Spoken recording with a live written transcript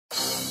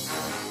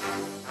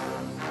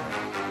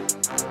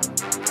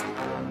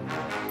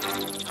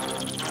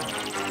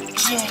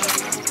Don't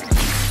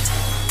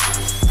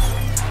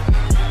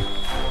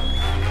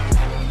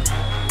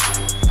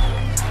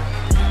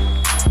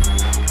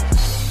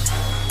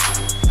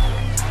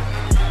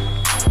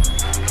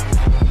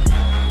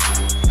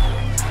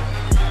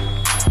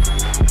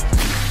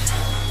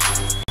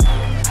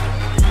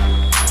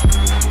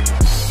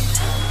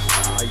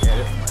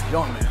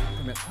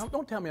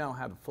tell me I don't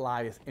have the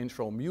flyest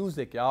intro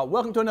music, y'all.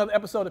 Welcome to another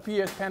episode of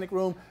Pierre's Panic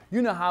Room.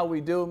 You know how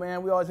we do,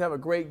 man. We always have a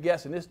great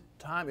guest, and this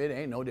time it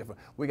ain't no different.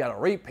 We got a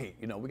repeat,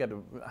 you know. We got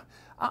to.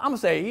 I'm gonna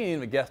say he ain't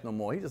even a guest no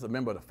more. He's just a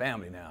member of the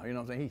family now. You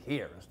know what I'm saying? He's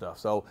here and stuff.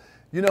 So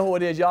you know who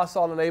it is. Y'all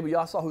saw the label.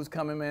 Y'all saw who's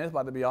coming, man. It's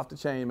about to be off the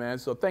chain, man.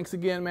 So thanks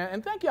again, man.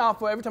 And thank y'all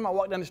for every time I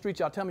walk down the street,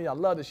 y'all tell me y'all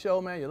love the show,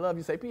 man.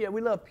 You say, Pierre,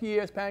 we love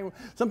Pierre's Panic Room.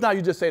 Sometimes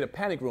you just say the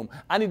Panic Room.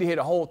 I need to hear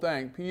the whole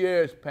thing.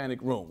 Pierre's Panic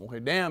Room. Okay,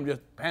 damn,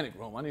 just Panic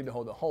Room. I need to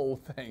hold the whole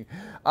thing.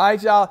 All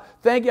right, y'all.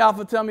 Thank y'all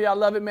for telling me y'all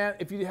love it, man.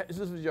 If this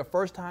was your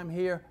first time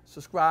here,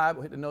 subscribe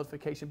or hit the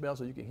notification bell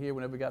so you can hear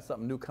whenever we got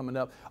something new coming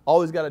up.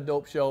 Always got a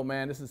dope show,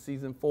 man. This is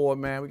season 4,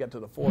 man. We got to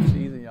the 4th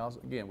season, y'all. So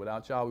again,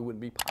 without y'all, we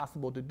wouldn't be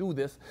possible to do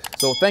this.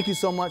 So thank you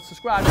so much.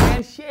 Subscribe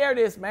and share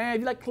this, man. If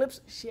you like clips,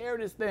 share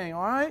this thing,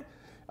 all right?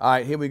 All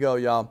right, here we go,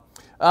 y'all.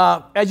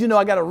 As you know,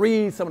 I got to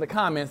read some of the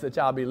comments that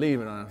y'all be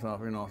leaving on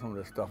stuff, you know, some of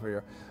this stuff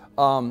here.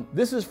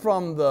 This is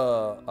from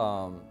the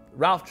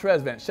Ralph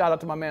Tresvant. Shout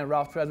out to my man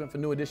Ralph Tresvant for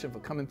New Edition for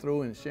coming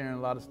through and sharing a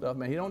lot of stuff,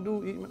 man. He don't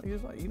do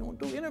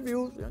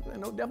interviews,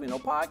 definitely no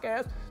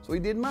podcasts, so he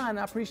did mine.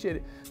 I appreciate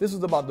it. This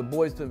was about the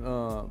boys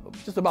to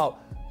just about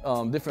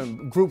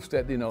different groups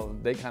that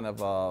they kind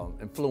of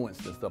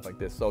influenced and stuff like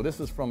this. So this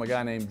is from a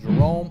guy named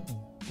Jerome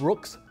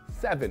Brooks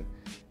 7.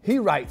 He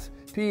writes,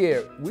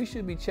 Pierre, we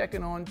should be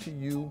checking on to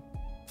you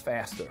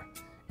faster.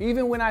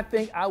 Even when I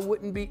think I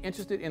wouldn't be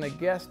interested in a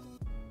guest,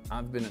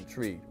 I've been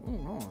intrigued.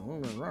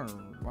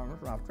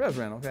 Ralph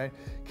Tresvant, okay?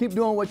 Keep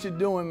doing what you're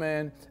doing,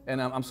 man.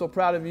 And I'm so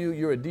proud of you.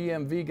 You're a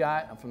DMV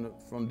guy. I'm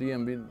from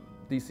DMV,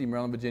 DC,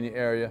 Maryland, Virginia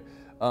area.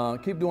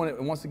 Keep doing it.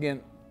 And once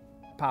again,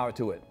 power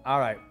to it. All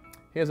right.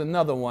 Here's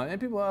another one.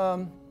 And people,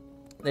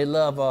 they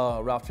love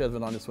Ralph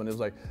Tresvant on this one. It was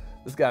like,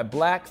 this guy,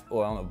 Black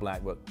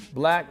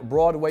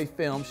Broadway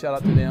Film, shout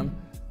out to them.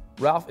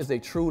 Ralph is a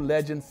true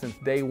legend since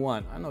day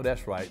one. I know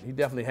that's right. He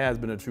definitely has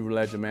been a true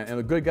legend, man. And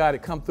a good guy to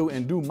come through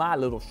and do my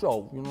little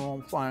show. You know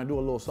what I'm trying to do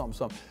a little something,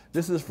 something.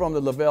 This is from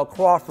the Lavelle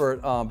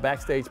Crawford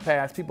Backstage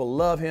Pass. People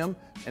love him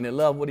and they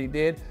love what he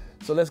did.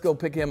 So let's go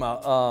pick him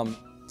out.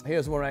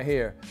 Here's one right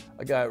here.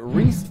 A guy,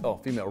 Reese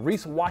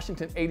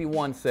Washington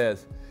 81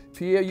 says,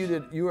 Pierre,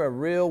 you're a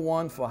real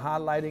one for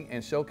highlighting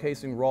and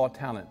showcasing raw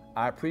talent.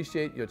 I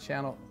appreciate your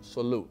channel.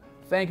 Salute.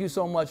 Thank you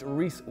so much,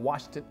 Reese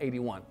Washington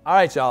 81. All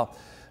right, y'all.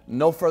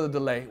 No further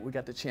delay, we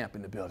got the champ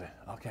in the building,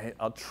 okay?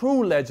 A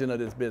true legend of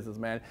this business,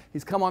 man.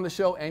 He's come on the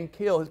show and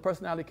killed. His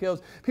personality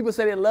kills. People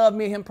say they love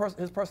me and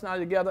his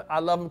personality together. I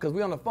love him because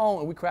we're on the phone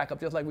and we crack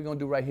up just like we're going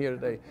to do right here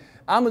today.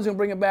 I'm just going to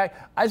bring him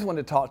back. I just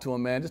wanted to talk to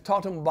him, man. Just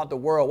talk to him about the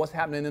world, what's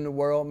happening in the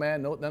world,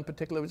 man. Nothing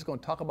particular. We're just going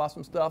to talk about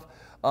some stuff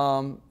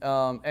and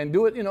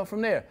do it,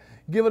 from there.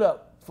 Give it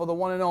up for the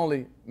one and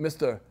only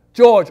Mr.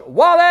 George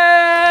Wallace!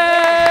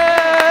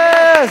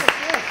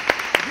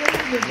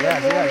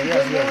 Yes.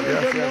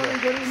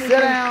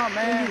 Sit down,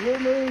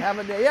 man. Have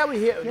a day. Yeah, we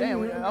here.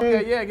 Damn.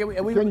 Okay, yeah.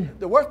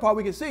 The worst part,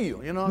 we can see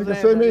you. You know what I'm saying?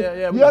 You can see me?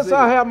 Yeah, yes,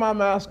 I have my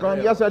mask on.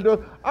 Yeah. Yes, I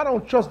do. I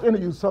don't trust any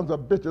of you sons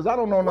of bitches. I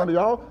don't know none of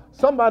y'all.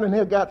 Somebody in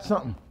here got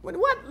something. What?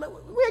 We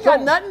ain't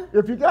got nothing.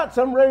 If you got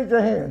something, raise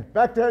your hand.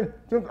 Back there,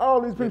 all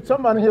these people,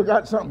 somebody in here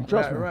got something.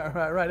 Trust me.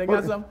 Right. They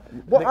got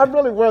something. Well, I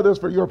really wear this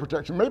for your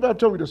protection. Maybe I've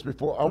told you this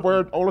before. I wear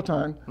it all the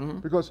time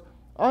because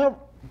I'm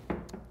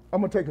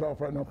going to take it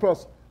off right now.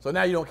 Plus, so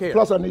now you don't care.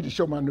 Plus, I need to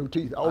show my new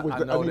teeth. I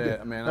know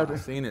that, man.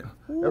 I've seen it.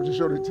 I have to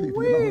show the teeth.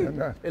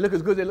 They look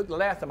as good as they looked the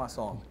last time I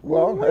saw them.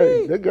 Well,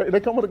 hey, they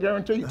come with a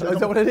guarantee. Is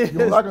that what it is? You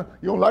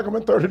don't like them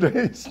in 30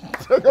 days.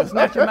 They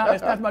snatch your mouth. They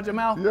snatch out your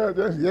mouth.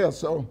 Yeah.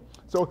 So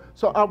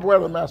I wear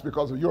the mask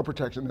because of your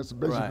protection. It's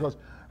basically because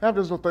I have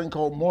this little thing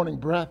called morning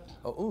breath.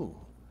 Oh, ooh.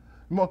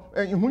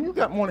 And when you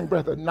got morning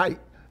breath at night,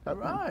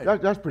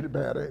 that's pretty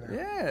bad, ain't it?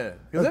 Yeah,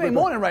 because it ain't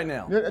morning right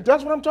now. Yeah,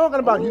 that's what I'm talking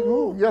about.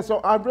 So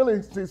I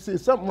really see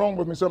something wrong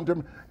with me,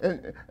 something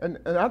different. And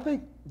I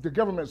think the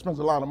government spends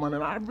a lot of money,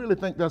 and I really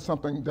think that's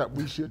something that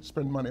we should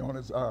spend money on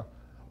is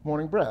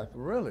morning breath.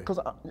 Really? Because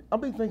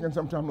I've been thinking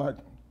sometimes like,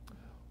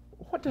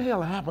 what the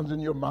hell happens in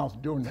your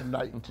mouth during the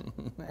night?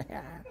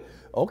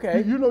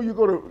 Okay. You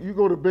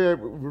go to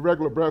bed with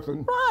regular breath,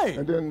 and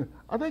then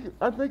I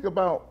think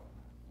about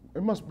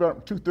it must be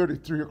about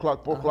 2:30, 3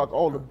 o'clock, 4 o'clock.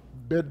 All the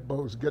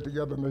bedbugs get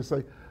together and they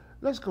say,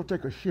 let's go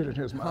take a shit in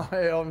his mouth. Oh,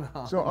 hell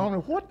no. So I don't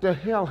know what the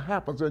hell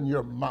happens in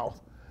your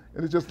mouth.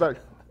 And it's just like,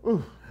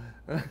 ooh.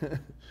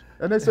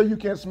 And they say you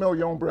can't smell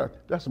your own breath.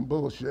 That's some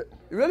bullshit.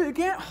 Really, you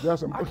can't?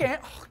 I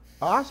can't.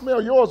 I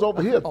smell yours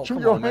over here.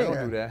 Chew your hand. Man,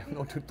 don't do that.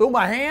 Don't through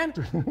my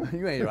hand?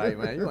 You ain't right,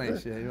 man. You ain't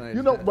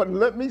shit. But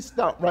let me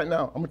stop right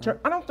now.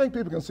 I don't think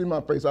people can see my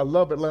face. I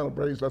love Atlanta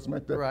Braves. Let's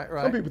make that. Right.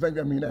 Some people think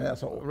that means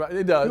asshole. Right,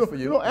 it does for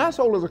you.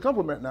 Asshole is a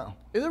compliment now.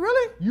 Is it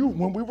really?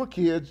 When we were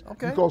kids,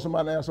 you call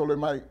somebody an asshole,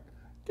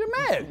 Get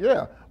mad.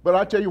 Yeah, but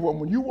I tell you what,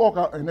 when you walk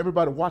out and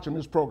everybody watching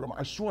this program,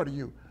 I swear to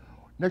you,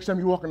 next time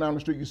you're walking down the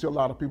street, you see a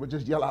lot of people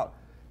just yell out,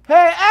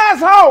 "Hey,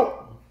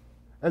 asshole!"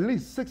 At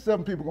least 6,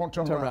 7 people gonna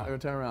turn around.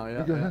 Turn around,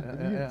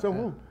 yeah.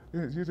 So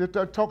you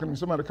start talking to me,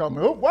 somebody call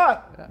me, "Oh,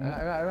 what?"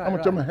 I'm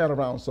gonna turn my head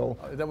around. So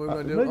is that what we're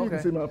gonna do? maybe you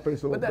can see my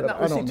face a little bit.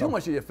 I see too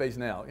much of your face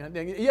now.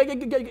 You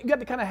got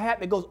the kind of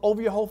hat that goes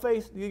over your whole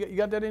face. You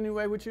got that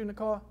anyway with you in the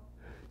car?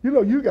 You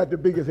know, you got the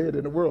biggest head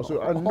in the world,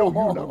 so I know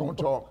you're not going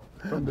to talk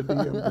from the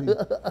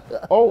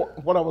DMV. Oh,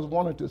 what I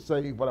wanted to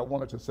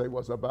say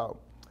was about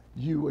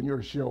you and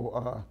your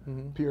show,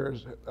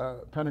 Pierre's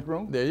Panic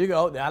Room. There you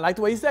go. I like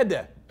the way you said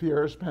that.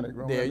 Pierre's Panic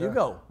Room. There you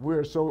go.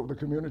 The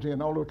community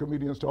and all the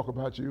comedians talk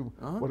about you.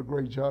 What a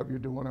great job you're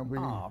doing. And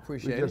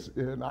appreciate it.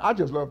 And I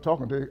just love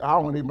talking to you. I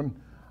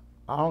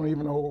don't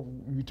even know.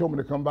 You told me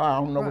to come by. I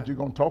don't know what you're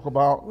going to talk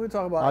about. We'll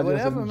talk about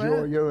whatever, man. I just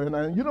enjoy you,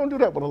 and you don't do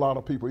that with a lot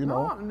of people, you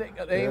know.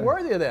 No, they ain't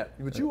worthy of that,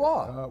 but you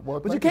are.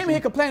 But you came here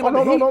complaining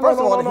about the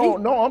heat.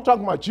 No, I'm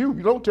talking about you.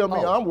 You don't tell me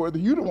I'm worthy.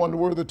 You the one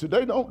worthy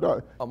today, don't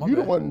you? You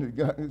the one.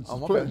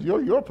 It's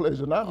your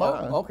pleasure, not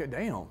mine. Okay,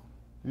 damn.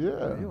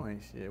 Yeah. You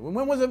ain't shit. When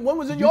was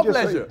it your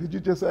pleasure? Did you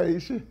just say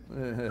shit?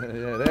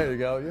 Yeah, there you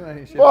go. You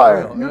ain't shit.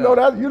 Boy, you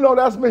know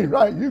that's me,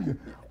 right? You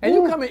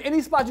come in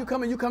any spot you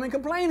come in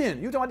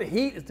complaining. You talking about the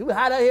heat, it's too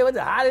hot out here, what's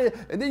the hottest,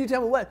 and then you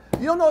tell me what?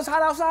 You don't know it's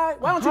hot outside?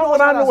 Why don't you know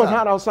it's hot outside? How would I know it's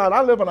hot outside?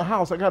 I live in a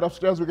house. I got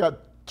upstairs, we got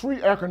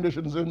 3 air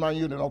conditioners in my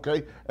unit,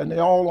 okay? And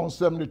they're all on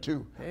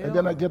 72. And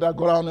then I go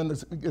down in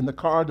the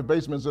car, the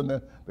basement's in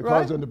the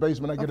car's in the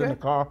basement. I get in the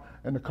car,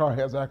 and the car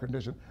has air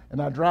conditioning.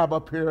 And I drive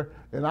up here,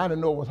 and I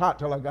didn't know it was hot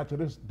till I got to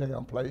this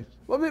damn place.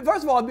 Well,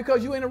 first of all,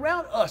 because you ain't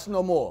around us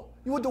no more.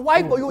 You with the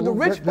white boy, you with the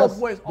rich folks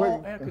where it's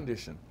all air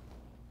conditioned.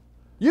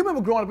 You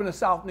remember growing up in the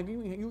South,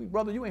 nigga,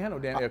 brother, you ain't had no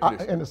damn air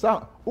conditioning. In the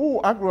South?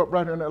 I grew up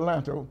right here in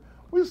Atlanta.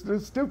 We used to do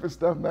stupid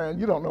stuff, man.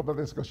 You don't know about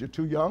this because you're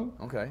too young.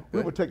 Okay.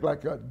 We would take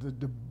like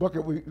the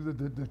bucket,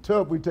 the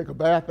tub we take a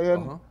bath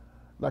in,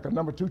 like a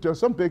number 2 tub.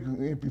 Some big,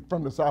 if you're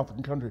from the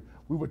Southern country,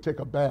 we would take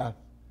a bath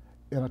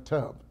in a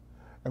tub.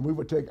 And we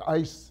would take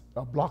ice,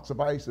 blocks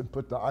of ice, and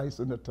put the ice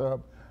in the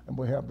tub, and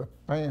we have the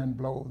fan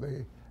blow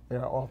the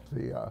air off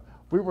the,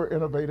 we were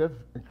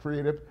innovative and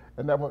creative,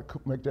 and that would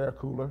make the air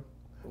cooler.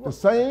 The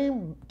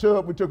same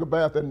tub we took a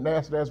bath in,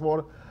 nasty ass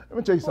water. Let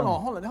me tell you something.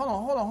 Hold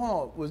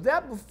on. Was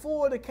that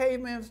before the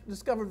caveman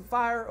discovered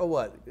fire or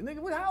what?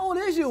 Nigga, how old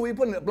is you when you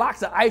putting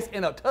blocks of ice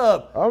in a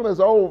tub? I'm as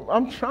old.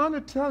 I'm trying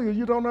to tell you,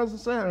 you don't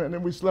understand. And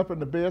then we slept in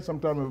the bed.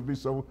 Sometimes it would be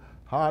so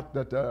hot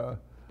that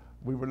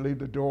we would leave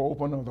the door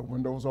open or the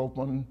windows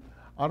open.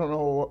 I don't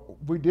know.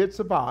 We did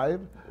survive.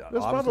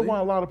 That's probably why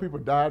a lot of people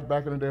died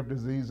back in the day of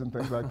disease and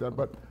things like that.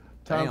 But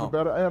times are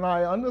better. And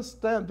I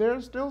understand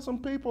there's still some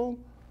people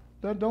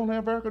that don't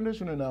have air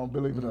conditioning now,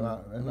 believe it or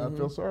not. And I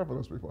feel sorry for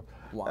those people.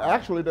 Wow.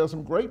 Actually, there's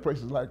some great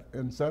places like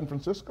in San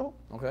Francisco.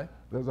 Okay.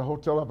 There's a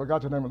hotel, I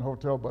forgot the name of the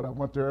hotel, but I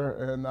went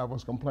there and I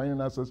was complaining.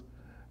 I said,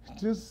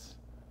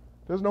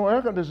 there's no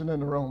air conditioning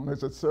in the room. They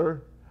said,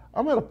 sir,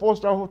 I'm at a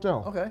 4-star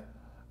hotel. Okay.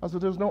 I said,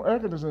 there's no air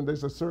conditioning. They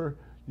said, sir,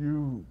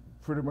 you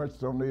pretty much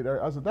don't need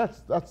air. I said,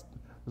 that's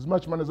as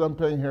much money as I'm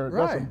paying here.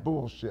 Right. That's some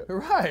bullshit.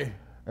 Right.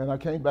 And I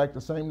came back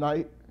the same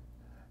night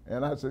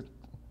and I said,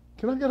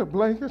 can I get a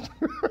blanket?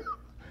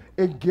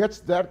 It gets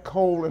that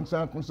cold in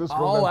San Francisco.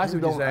 Oh, I see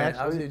what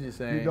you're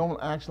saying. You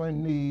don't actually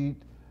need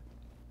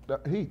the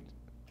heat,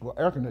 well,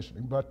 air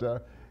conditioning. But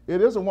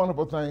it is a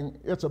wonderful thing.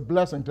 It's a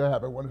blessing to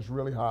have it when it's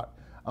really hot.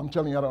 I'm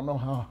telling you, I don't know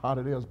how hot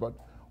it is, but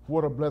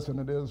what a blessing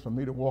it is for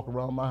me to walk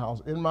around my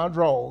house in my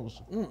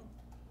drawers,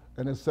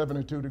 and it's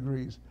 72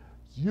 degrees.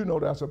 You know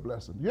that's a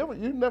blessing. You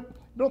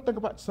don't think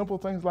about simple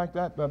things like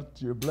that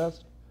you're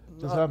blessed,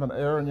 just having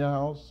air in your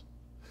house?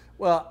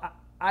 Well,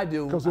 I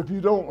do. Because if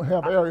you don't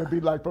have air, it'd be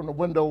like from the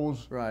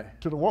windows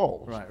to the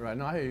walls. Right.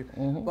 No, I hear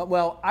you. But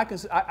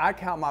I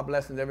count my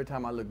blessings every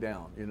time I look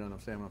down. You know what I'm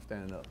saying? When I'm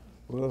standing up.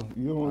 Well,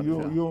 you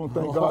don't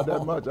thank God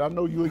that much. I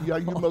know you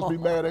must be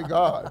mad at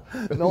God.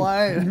 No,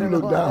 I ain't. You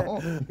look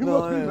down. You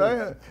must be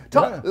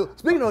mad.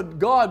 Speaking of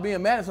God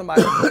being mad at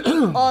somebody,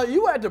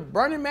 you were at the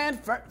Burning Man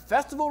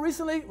festival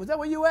recently? Was that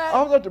where you at?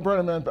 I was at the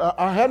Burning Man.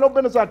 I had no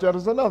business out there.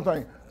 There's another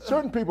thing.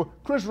 Certain people,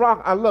 Chris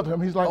Rock, I love him.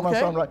 He's like my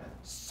son. Like,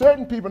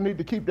 certain people need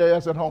to keep their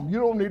ass at home. You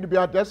don't need to be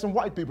out there. That's some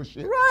white people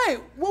shit. Right.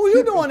 What were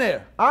you doing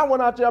there? I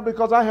went out there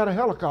because I had a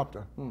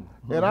helicopter.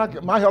 And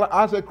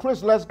I said,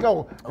 Chris, let's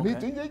go. And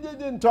he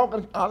didn't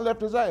talk. I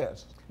left his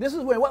ass. This is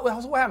when, what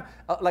happened?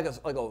 Like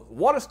a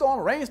water storm,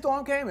 a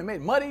rainstorm came and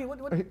made muddy?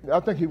 What? I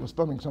think he was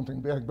filming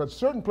something big. But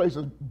certain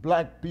places,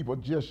 black people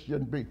just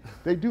shouldn't be.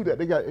 They do that.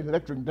 They got an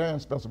electric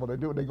dance festival. They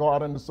do it. They go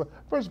out in the sun.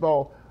 First of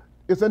all,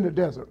 it's in the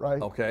desert,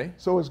 right? Okay.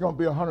 So it's going to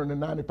be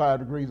 195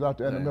 degrees out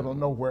there in the middle of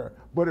nowhere.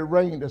 But it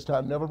rained this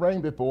time. Never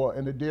rained before,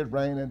 and it did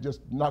rain and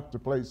just knocked the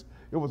place.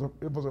 It was a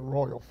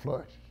royal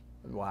flush.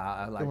 Wow,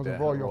 I like that. It was a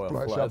royal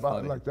flush. I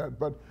like that.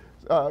 But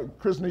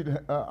Chris needed,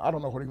 I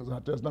don't know what he was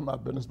out there. It's not my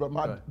business, but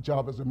my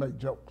job is to make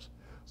jokes.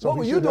 So what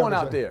were you doing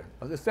out there?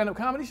 Was it a stand-up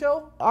comedy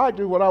show? I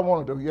do what I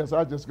want to do. Yes,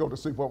 I just go to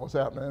see what was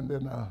happening. And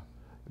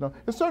then,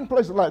 there's certain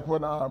places like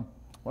when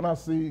when I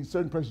see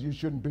certain places you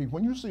shouldn't be.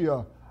 When you see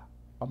a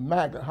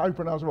MAGA, how you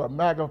pronounce it? What,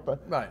 MAGA?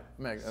 Right,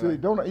 MAGA. See,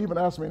 don't even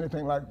ask me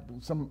anything like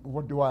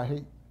what do I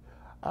hate?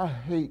 I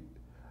hate,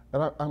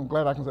 and I'm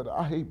glad I can say that,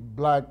 I hate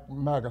black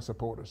MAGA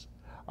supporters.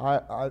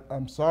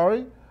 I'm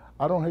sorry,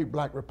 I don't hate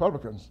black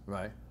Republicans.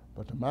 Right.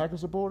 But the MAGA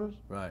supporters,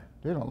 right,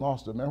 they done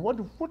lost it, man.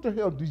 What the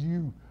hell do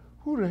you,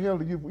 who the hell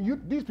do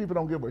you, these people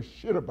don't give a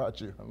shit about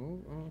you.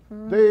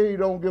 Mm-hmm. They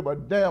don't give a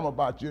damn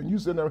about you. And you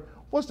sitting there,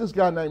 what's this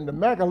guy named, the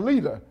MAGA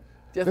leader?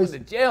 Just went to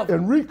jail.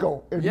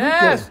 Enrico.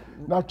 Yes.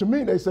 Now to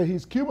me, they say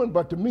he's Cuban,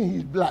 but to me,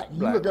 he's black.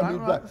 You look at me, he's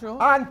black.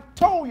 Sure. I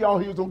told y'all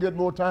he was gonna get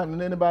more time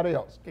than anybody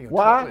else.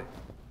 Why?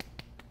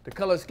 The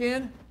color of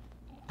skin?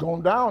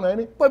 Going down,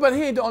 ain't he? But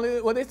he ain't the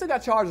only, well, they still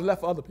got charges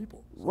left for other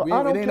people. So well,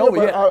 I don't it ain't care, over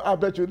yet. I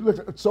bet you,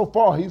 look, so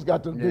far he's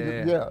got the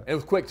biggest, yeah. It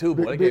was quick too,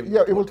 boy.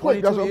 Yeah, it was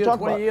quick, that's what I'm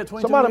talking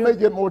about. Somebody may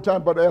get more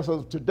time, but as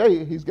of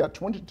today, he's got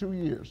 22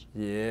 years.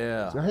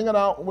 Yeah. So hanging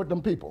out with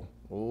them people.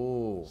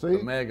 Ooh, see?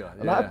 the mega,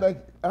 yeah. And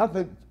I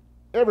think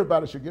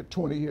everybody should get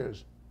 20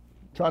 years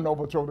trying to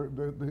overthrow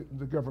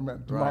the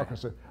government,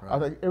 democracy. Right. I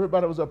think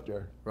everybody was up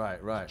there.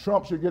 Right, right.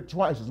 Trump should get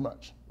twice as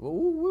much. Woo,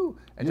 woo.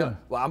 And yeah.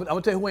 Well, I'm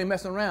gonna tell you who ain't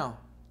messing around.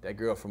 That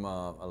girl from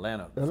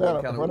Atlanta.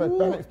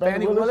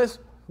 Fannie Willis.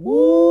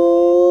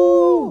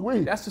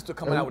 Woo! That's just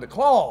coming out with a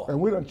claw.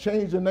 And we done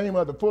changed the name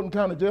of the Fulton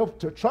County Jail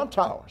to Trump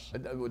Towers.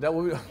 That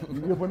would be.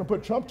 You're going to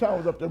put Trump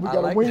Towers up there. We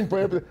got a wing for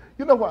everything.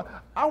 You know what?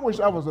 I wish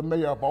I was a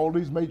mayor of all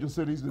these major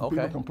cities that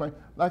people complain.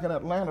 Like in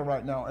Atlanta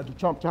right now, at the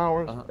Trump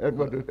Towers, at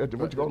what you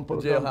going to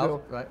put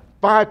jail. Right.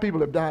 5 people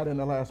have died in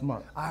the last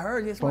month. I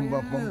heard this from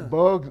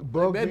bugs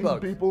eating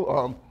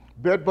people.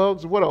 Bed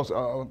bugs, what else?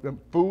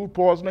 Food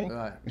poisoning,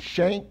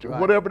 shanked,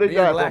 whatever they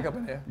got. Up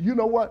in there. You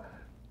know what?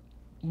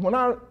 When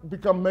I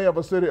become mayor of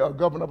a city or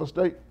governor of a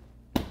state,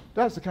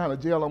 that's the kind of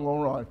jail I'm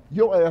gonna run.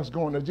 Your ass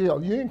going to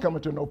jail. You ain't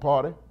coming to no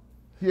party.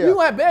 Yeah. You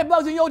have bed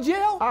bugs in your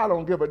jail? I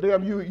don't give a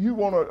damn. You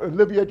want to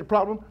alleviate the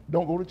problem?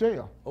 Don't go to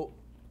jail. Oh,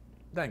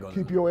 that ain't gonna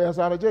keep your ass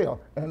out of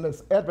jail. And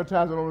let's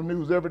advertise it on the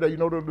news every day. You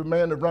know the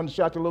man that run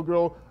shot the little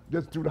girl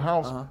just through the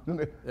house.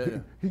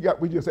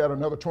 We just add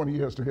another 20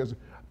 years to his.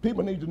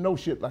 People need to know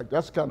shit like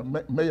that's the kind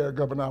of mayor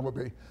governor I would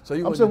be. So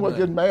I'm saying we're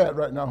getting mad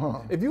right now,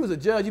 huh? If you was a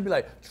judge, you'd be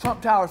like,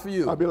 Trump Towers for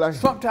you. I'd be like,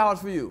 Trump Towers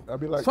for you. I'd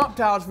be like, Trump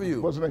Towers for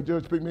you. What's the name,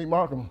 Judge Pete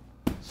Markham?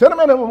 Send him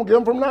in, I'm gonna give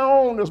him from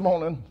now on this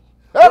morning.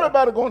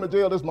 Everybody going to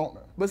jail this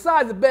morning.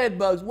 Besides the bed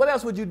bugs, what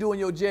else would you do in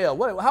your jail?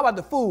 How about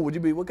the food? Would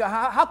you be?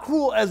 How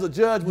cruel as a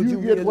judge would you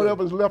be? You get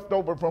whatever's left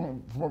over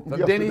from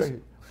yesterday. Denny's?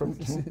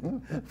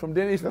 From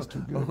Denny's? That's too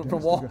good.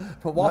 From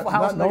Waffle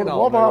House? No,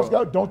 Waffle House,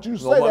 don't you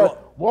say that.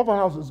 Waffle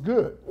House is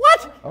good.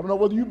 What? I don't know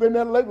whether you've been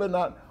there lately or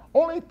not.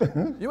 Only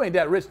thing. You ain't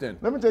that rich then.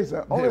 Let me tell you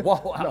something.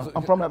 Waffle House.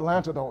 I'm from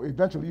Atlanta though.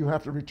 Eventually you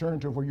have to return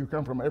to where you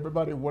come from.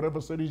 Everybody, whatever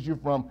cities you're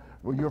from,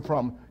 where you're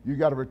from, you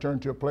got to return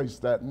to a place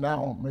that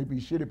now may be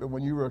shitty, but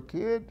when you were a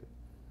kid,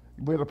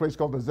 we had a place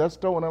called the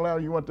Zesto in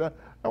Atlanta. You went there.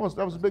 That was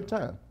a big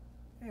time.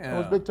 Yeah. That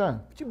was big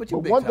time. But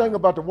one thing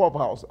about the Waffle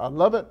House, I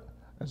love it.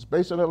 It's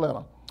based in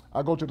Atlanta.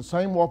 I go to the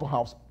same Waffle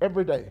House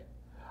every day.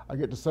 I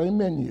get the same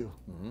menu.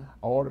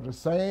 I order the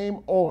same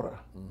order.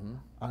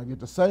 I get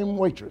the same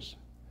waitress.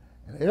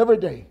 And every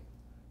day,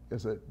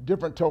 it's a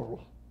different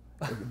total.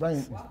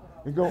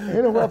 It go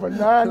anywhere from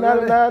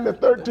 $9.99 to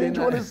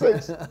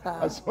 $13.26.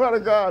 I swear to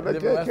God, I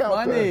can't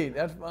count that.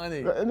 That's funny.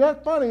 And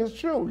that's funny. It's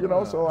true, you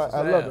know. So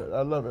I love it.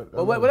 I love it.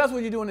 But what else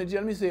would you do in the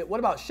jail? Let me see. What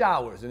about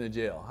showers in the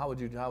jail? How would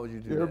you do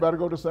Everybody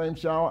go to the same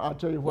shower. I'll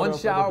tell you what. One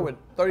shower with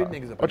 30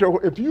 niggas up in there.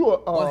 If you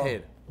one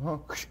head.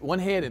 One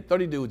head and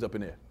 30 dudes up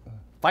in there.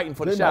 Fighting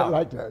for the shower. They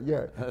like that,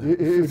 yeah.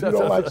 If you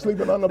don't like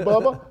sleeping under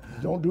Bubba,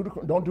 don't do the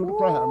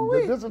crime.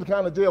 But this is the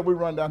kind of jail we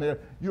run down here.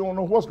 You don't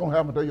know what's gonna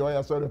happen to your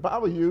ass. So if I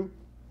were you,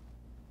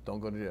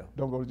 don't go to jail.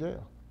 Don't go to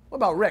jail. What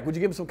about rec? Would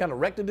you give them some kind of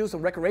rec to do,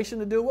 some recreation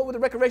to do? What would the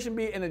recreation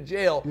be in a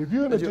jail? If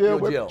you're in a jail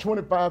with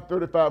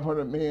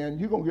 3,500 men,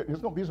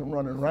 there's gonna be some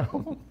running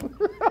around.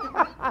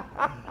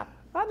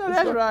 I know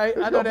that's right.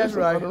 I know that's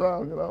right.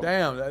 Around, you know?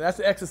 Damn, that's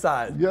the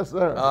exercise. Yes,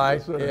 sir. All right.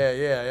 Yes, sir.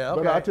 Yeah.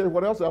 Okay. But I tell you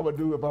what else I would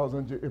do if I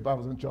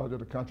was in charge of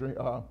the country.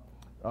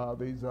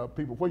 These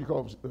people, what do you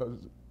call them?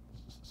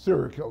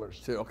 Serial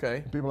killers.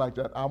 Okay. People like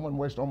that. I wouldn't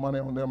waste no money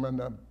on them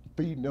and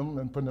feeding them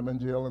and putting them in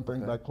jail and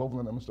things like clothing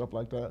them and stuff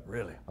like that.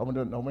 Really? I ain't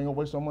gonna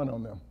wast no money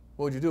on them.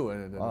 What would you do?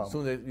 As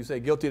soon as you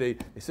say guilty, they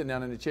sitting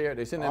down in the chair.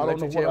 They sitting in the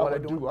electric chair. What I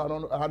do?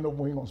 I know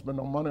we ain't gonna spend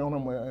no money on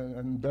them and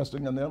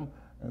investing in them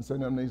and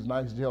sending them these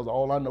nice jails.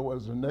 All I know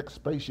is the next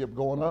spaceship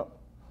going up,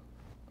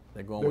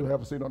 they'll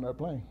have a seat on that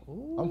plane.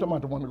 Ooh. I'm talking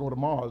about the one to go to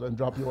Mars and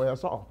drop your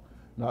ass off.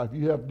 Now, if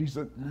you have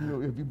decent,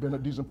 if you've been a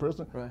decent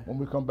person, when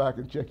we come back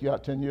and check you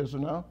out 10 years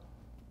from now,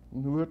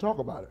 we'll talk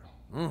about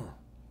it.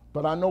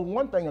 But I know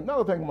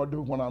another thing I'm gonna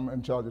do when I'm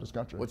in charge of this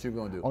country. What you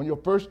gonna do? On your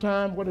first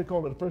time, what do they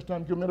call it, the first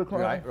time you commit a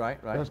crime?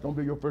 Right. That's gonna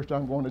be your first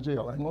time going to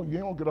jail. You ain't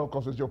gonna get off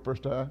because it's your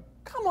first time.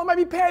 Come on, it might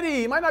be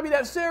petty. It might not be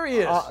that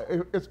serious.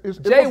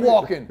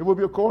 Jaywalking. It will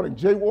be according.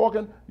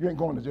 Jaywalking, you ain't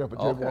going to jail for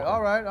jaywalking.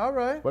 All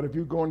right. But if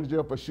you're going to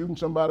jail for shooting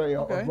somebody,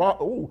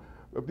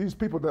 of these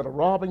people that are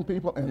robbing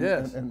people and,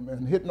 Yes.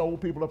 and hitting old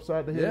people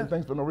upside the head and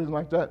things for no reason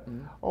like that.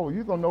 Oh,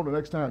 you're going to know the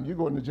next time you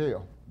go into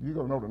jail. You're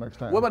going to know the next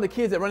time. What about the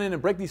kids that run in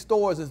and break these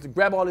stores and to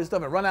grab all this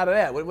stuff and run out of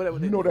that?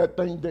 You know that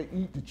thing they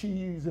eat the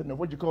cheese and the,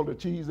 what you call the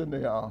cheese and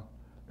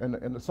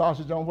the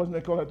sausage on, wasn't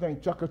they call that thing?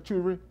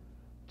 Chuckaroo?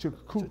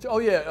 Oh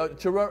yeah,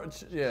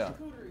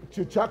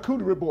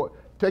 Charcuterie board.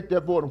 Take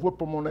that board and whip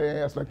them on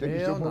their ass like they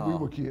used to when we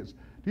were kids.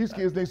 These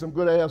kids need some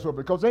good ass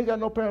whooping because they ain't got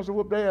no parents to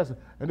whoop their ass,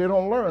 and they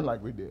don't learn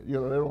like we did.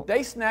 You know, they don't.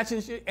 They snatching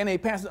shit and they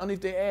pants it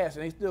underneath their ass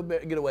and they still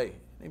get away.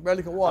 They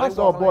barely can walk. I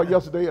saw a boy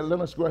yesterday at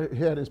Leonard Square.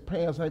 He had his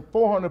pants hang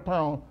 400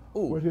 pounds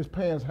with his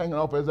pants hanging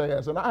off his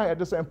ass, and I had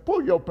to say,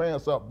 "Pull your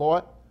pants up,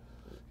 boy."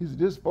 He said,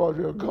 "This far as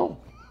you'll go."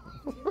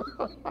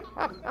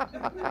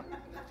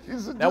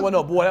 That wasn't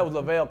no boy. That was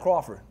Lavelle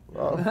Crawford.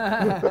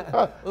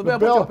 Lavelle,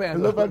 put your pants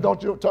up. Lavelle,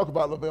 don't you talk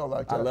about Lavelle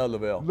like that. I love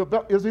Lavelle.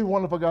 Lavelle, is he a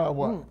wonderful guy or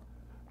what?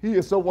 He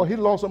is so well. He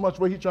lost so much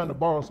weight. He's trying to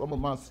borrow some of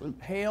my suit.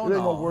 Hell it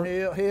ain't no. Gonna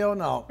work. Hell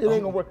no. It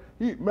ain't gonna work.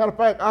 Matter of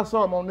fact, I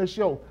saw him on this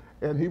show,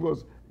 and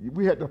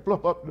we had to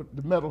fluff up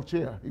the metal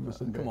chair he was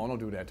sitting there. Come on, don't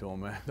do that to him,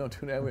 man. Don't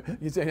do that.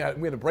 You say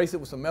we had to brace it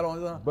with some metal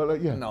on it?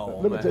 But yeah, no,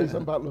 let man. me tell you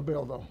something about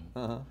Lavelle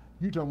though.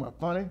 You talking about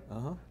funny?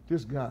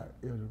 This guy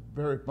is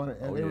very funny,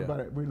 and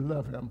everybody we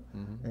love him,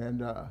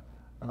 and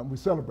we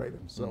celebrate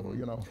him. So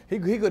you know, he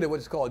good at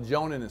what's called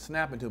joning and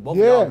snapping too. Both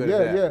of y'all good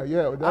at that.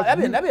 Yeah.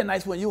 That'd be a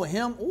nice one. You and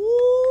him.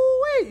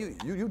 Ooh,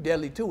 wait, you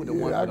deadly too with the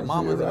one with the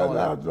mamas and all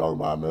that. I'm talking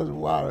about Mr.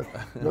 Wallace.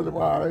 Mr.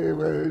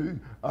 Wallace,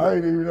 I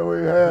didn't even know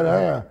he had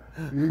hair.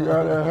 He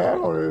got a hat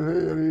on his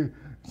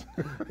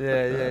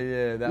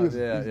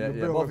head.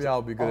 Yeah. Both of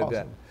y'all would be good at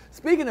that.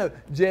 Speaking of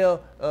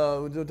jail, we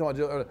were talking about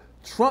jail earlier.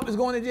 Trump is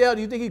going to jail.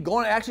 Do you think he's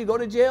going to actually go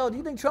to jail? Do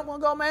you think Trump gonna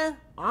go, man?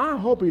 I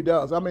hope he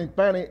does. I mean,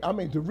 Fanny,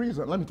 the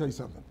reason, let me tell you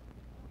something.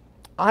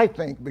 I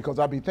think, because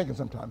I be thinking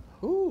sometimes,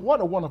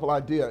 what a wonderful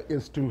idea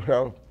is to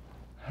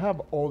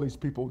have all these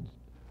people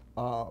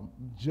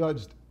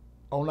judged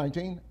on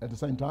 19 at the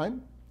same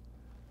time,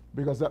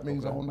 because that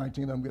means all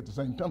 19 of them get the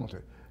same penalty.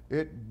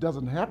 It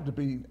doesn't have to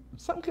be, in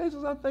some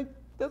cases I think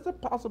there's a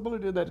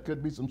possibility that it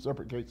could be some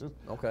separate cases.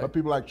 But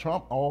people like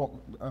Trump, all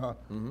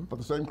for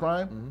the same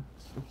crime,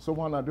 so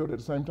why not do it at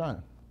the same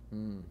time?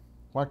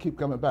 Why keep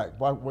coming back?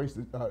 Why waste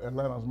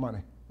Atlanta's money?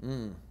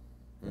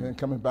 And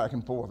coming back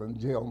and forth in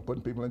jail and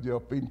putting people in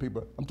jail, feeding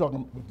people. I'm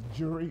talking with the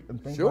jury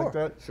and things like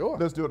that.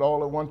 Let's do it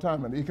all at one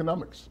time in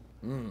economics.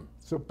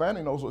 So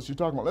Fanny knows what she's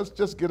talking about. Let's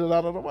just get it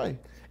out of the way.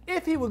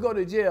 If he would go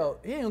to jail,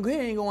 he ain't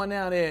going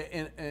down there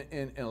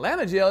in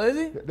Atlanta jail, is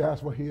he?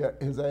 That's where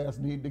his ass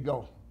need to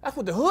go. That's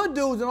what the hood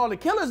dudes and all the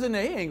killers in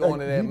there. He ain't going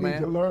to that, man. He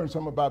need to learn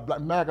something about black.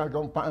 MAGA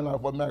gonna find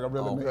out what MAGA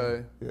really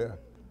means. Yeah.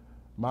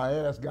 My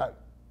ass got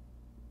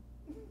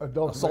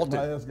assaulted.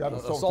 My ass got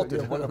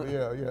assaulted. Yeah, whatever.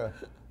 Yeah.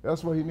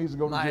 That's where he needs to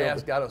go to jail. My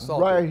ass got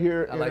assaulted. Right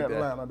here in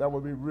Atlanta. That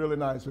would be really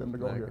nice for him to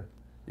go here.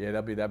 Yeah,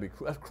 that'd be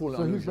that's cruel.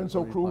 So he's been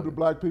so cruel to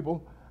black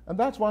people, and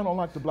that's why I don't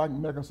like the black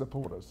MAGA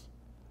supporters.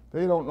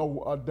 They don't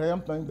know a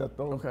damn thing that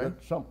the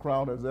Trump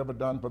crowd has ever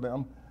done for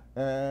them.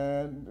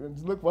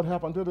 And look what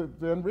happened to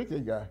the Enrique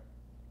guy.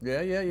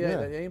 Yeah.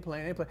 They ain't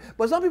playing.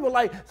 But some people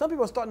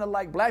are starting to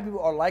like black people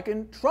are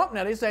liking Trump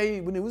now. They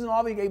say when he was in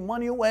office, he gave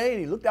money away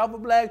and he looked out for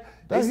blacks.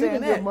 They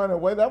saying that. He give money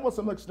away. That was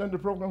some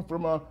extended program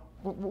from.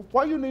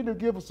 Why you need to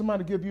give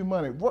somebody to give you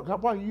money?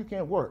 Why you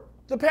can't work?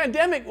 The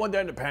pandemic. Well,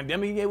 during the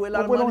pandemic, he gave away a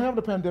lot of money. We don't have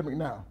the pandemic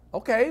now.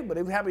 Okay, but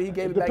it was happy he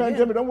gave it back in. The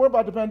pandemic. Don't worry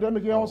about the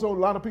pandemic. He also a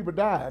lot of people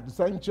died. The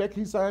same check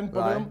he signed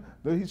for them,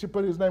 that he should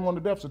put his name on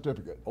the death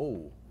certificate.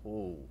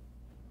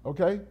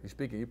 Okay?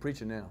 You're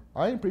preaching now.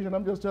 I ain't preaching,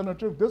 I'm just telling the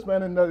truth. This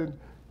man in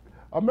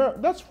America,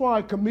 that's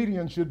why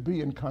comedians should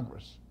be in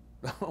Congress.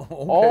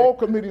 All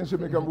comedians should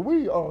be in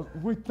Congress.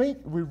 We think,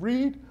 we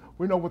read,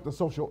 we know what the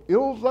social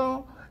ills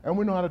are, and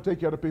we know how to take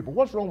care of the people.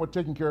 What's wrong with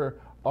taking care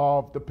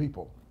of the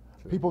people?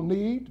 People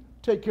need,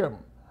 take care of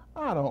them.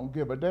 I don't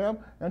give a damn.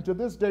 And to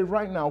this day,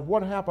 right now,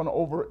 what happened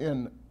over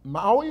in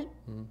Maui?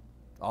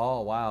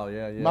 Oh, wow,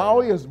 yeah.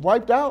 Maui is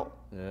wiped out.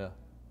 Yeah.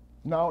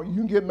 Now, you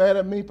can get mad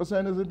at me for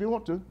saying this if you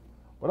want to.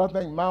 But I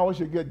think Maui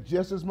should get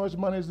just as much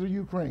money as the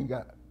Ukraine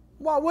got.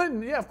 Why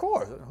wouldn't? Yeah, of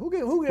course. Who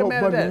get mad at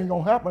that? But it ain't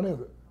gonna happen,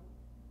 is it?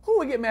 Who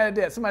would get mad at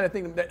that? Somebody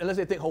think that, unless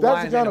they think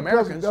Hawaiians and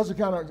Americans. That's the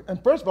kind of.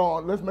 And first of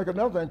all, let's make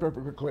another thing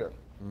perfectly clear.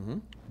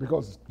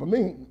 Because for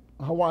me,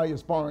 Hawaii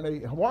is foreign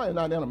aid. Hawaii is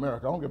not in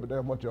America. I don't give a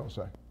damn what y'all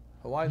say.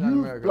 Hawaii's not in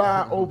America. You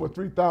fly over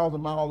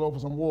 3,000 miles over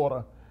some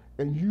water,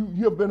 and you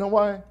ever been in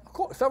Hawaii? Of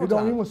course, several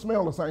times. It don't even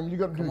smell the same. You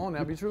got to come on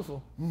now, be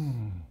truthful.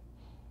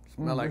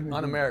 Smell like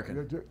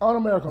un-American.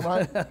 Un-American,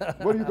 right?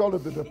 What do you call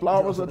it? The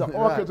flowers and the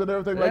orchids and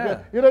everything like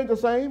that. It ain't the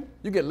same.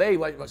 You get laid.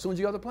 Like, as soon as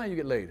you get off the plane, you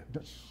get laid.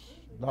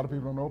 A lot of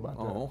people don't know about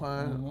that. Oh,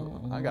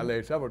 okay. I got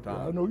laid several times.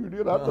 Yeah, I know you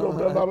did. I've been over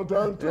there a lot of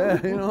times too.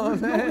 Yeah, you know what I'm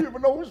saying? You don't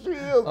even know who she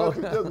is.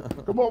 She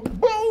just, come on,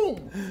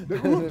 boom!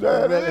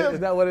 Is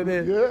that what it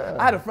is? Yeah.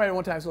 I had a friend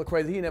one time so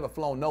crazy. He never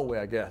flown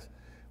nowhere, I guess.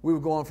 We were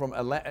going from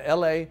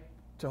L.A.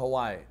 to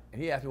Hawaii,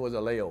 and he asked me, was it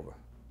a layover?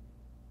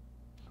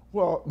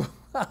 Well,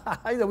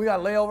 he said, we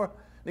got a layover?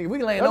 Nigga, we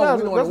can land over,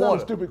 we going to the water. That's not a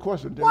stupid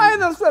question, David. Why is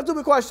that a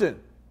stupid question?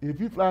 if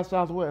you fly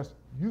Southwest,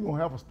 you're going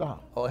to have a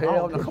stop. Oh,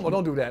 hell no. Come on,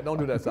 don't do that. Don't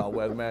do that,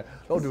 Southwest, man.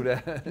 Don't do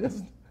that.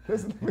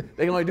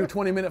 They can only do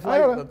 20-minute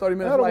flights, 30-minute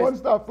flights. I had a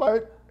one-stop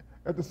flight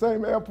at the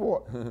same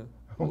airport.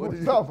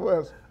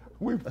 Southwest.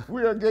 We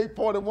were at gate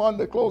 41.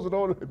 They closed the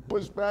door. They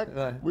pushed back.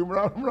 Right. We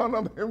run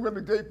up and went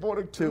to gate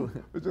 42.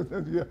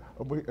 Yeah,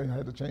 I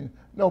had to change.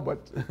 No,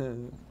 but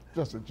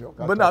just a joke.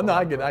 But no,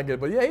 I get it.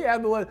 But yeah, he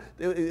asked me what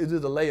is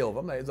this a layover?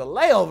 I'm like, it's a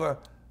layover.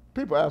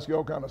 People ask you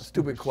all kind of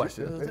stupid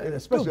questions,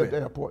 especially at the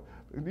airport.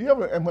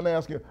 And when they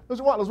ask you,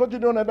 Mr. Wallace, what you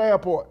doing at the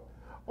airport?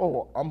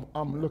 Oh,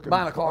 I'm looking.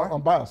 Buying a car.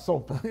 I'm buying a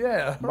sofa.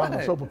 Yeah, I'm buying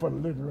a sofa for the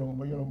living room.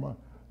 You know,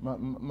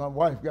 my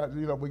wife got,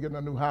 we're getting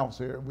a new house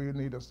here. We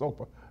need a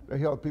sofa. The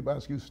hell, people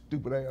ask you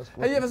stupid ass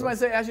questions. Hey, you ever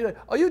somebody ask you,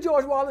 are you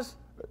George Wallace?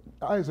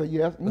 I say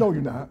yes. No,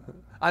 you're not.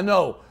 I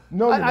know.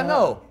 No, you're I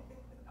know.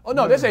 Oh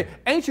no, they say,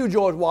 ain't you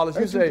George Wallace?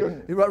 You say,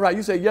 right.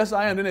 You say, yes,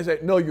 I am. Then they say,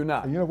 no, you're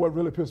not. And you know what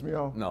really pissed me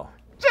off? No.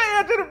 J.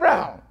 Anthony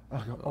Brown.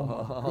 I go,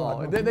 oh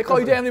my God. They call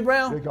you J. Anthony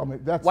Brown? They call me.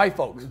 That's white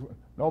folks.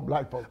 No,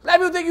 black folks. Black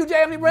people think you J.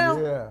 Anthony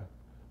Brown?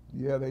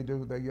 Yeah, they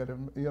do. They get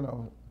them. You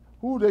know,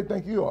 who they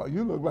think you are?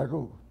 You look like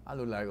who? I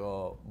look like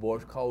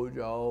Boris Kojo,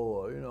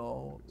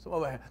 or some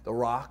of The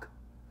Rock,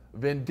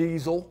 Vin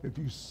Diesel. If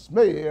you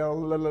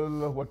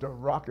smell what The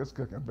Rock is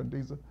cooking, Vin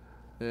Diesel.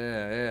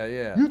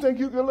 Yeah. You think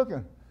you good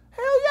looking?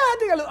 Hell yeah, I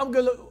think I'm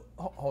good looking.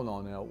 Hold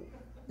on now.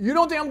 You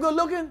don't think I'm good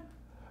looking?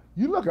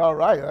 You look all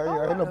right.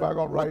 Ain't nobody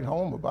gonna write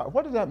home about.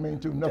 What does that mean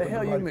to nothing? What the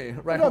hell you mean?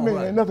 Write home,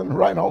 ain't nothing to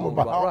write home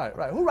about.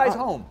 Right. Who writes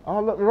home?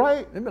 Right.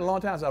 It's been a long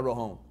time since I wrote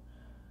home.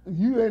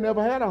 You ain't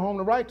never had a home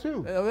to write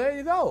to. There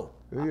you go.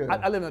 Yeah.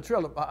 I live in a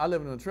trailer. I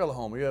live in a trailer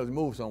home. You have to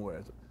move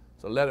somewhere.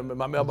 So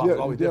my mailbox is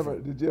always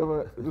different. Did you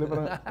ever live in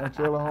a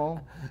trailer home?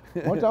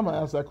 One time I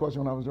asked that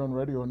question when I was doing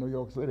radio in New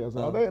York City. I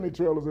said, are there any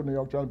trailers in New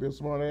York trying to be a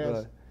smart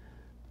ass?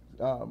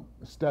 Right.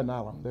 Staten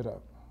Island lit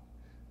up.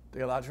 They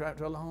got a lot of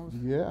trailer homes?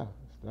 Yeah.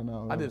 Staten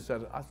Island. I did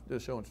a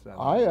show in Staten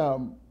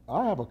Island.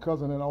 I have a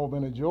cousin in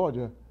Albany,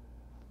 Georgia.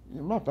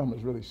 My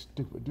family's really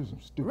stupid. Do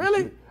some stupid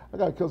Really? shit. I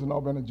got a cousin in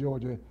Albany,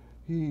 Georgia.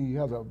 He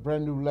has a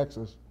brand new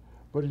Lexus,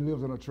 but he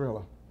lives in a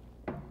trailer.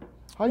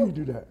 How do you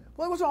do that?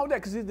 Well, what's wrong with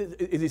that? Because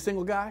is he a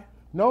single guy?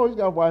 No, he's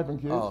got a wife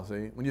and kids. Oh,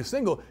 see, when you're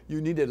single,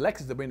 you need that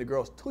Lexus to bring the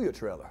girls to your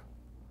trailer.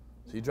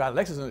 So you drive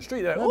Lexus in the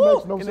street. That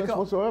makes no sense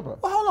whatsoever.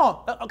 Well,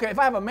 hold on. Okay, if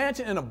I have a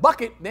mansion and a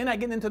bucket, they're not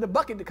getting into the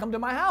bucket to come to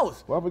my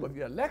house. Well, but if you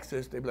got a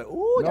Lexus, they'd be like,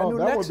 ooh, you got a new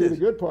Lexus. That would be the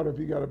good part if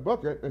you got a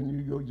bucket and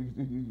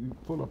you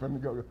pull up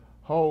and go,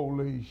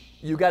 holy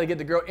shit. You got to get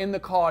the girl in the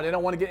car. They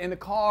don't want to get in the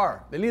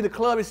car. They leave the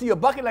club and see a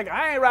bucket like,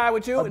 I ain't ride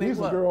with you. A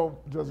decent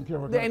girl doesn't care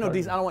what there ain't no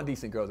decent. I don't want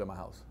decent girls at my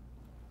house.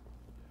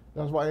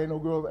 That's why ain't no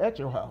girls at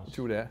your house.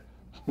 True that.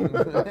 It's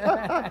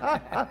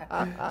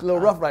a little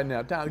rough right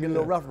now. Time to get a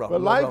little rough. But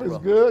life is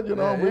good, you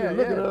know. We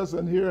look at us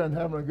and here and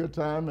having a good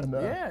time. And no.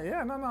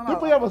 Did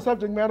we have a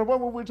subject matter? What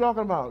were we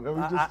talking about?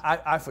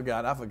 I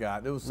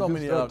forgot. There was so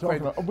many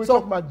crazy. We're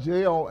talking about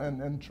jail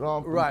and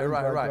Trump. Right.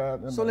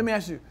 So let me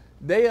ask you.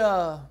 They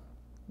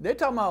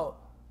talking about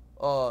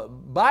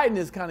Biden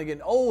is kind of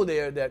getting old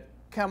there. That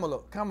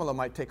Kamala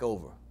might take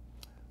over.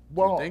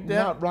 Well, you think that?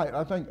 Not right.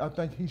 I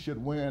think he should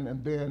win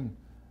and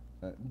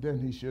then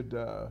he should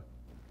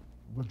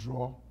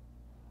withdraw.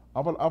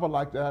 I would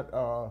like that.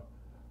 So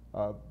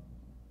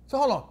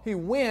hold on. He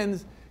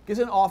wins, gets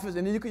in office,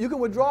 and then you can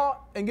withdraw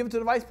and give it to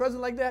the vice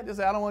president like that. Just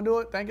say, I don't want to do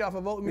it. Thank y'all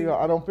for voting me. Yeah,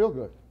 I don't feel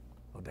good.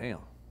 Oh damn.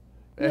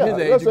 Yeah,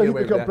 let's say he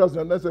become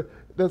president.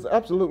 That's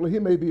absolutely. He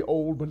may be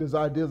old, but his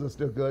ideas are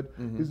still good.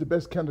 Mm-hmm. He's the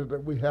best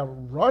candidate we have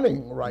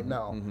running right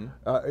now.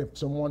 Mm-hmm. If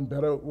someone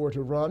better were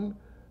to run,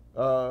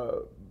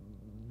 that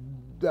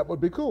would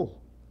be cool.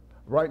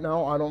 Right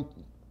now, I don't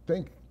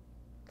think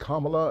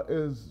Kamala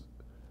is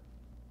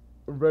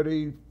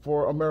ready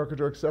for America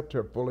to accept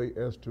her fully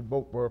as to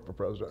vote for her for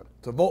president.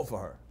 To vote for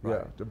her? Right.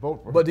 Yeah, to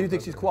vote for her. But do you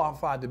think she's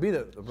qualified to be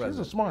the president? She's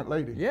a smart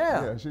lady.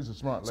 Yeah, she's a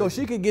smart lady. So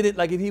she could get it,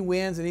 like if he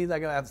wins and he's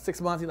like, after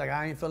 6 months, he's like,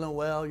 I ain't feeling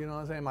well, you know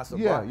what I'm saying? My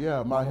support.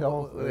 Yeah, my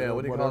health. Yeah,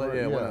 what do you call it?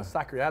 Yeah,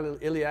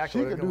 sacroiliac.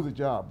 She can do the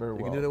job very well.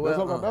 She can do it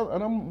well.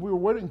 And we were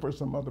waiting for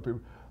some other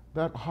people.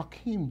 That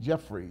Hakeem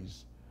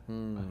Jeffries,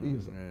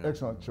 he's an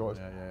excellent choice.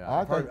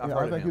 I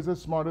think he's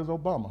as smart as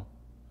Obama.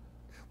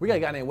 We got a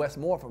guy named Wes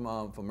Moore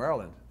from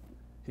Maryland.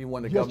 He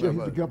won the governor. Yeah,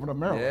 he's the governor of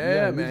Maryland.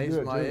 Yeah, man, he's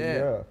smart.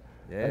 Yeah.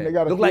 And they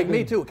got look like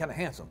me too, kind of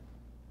handsome.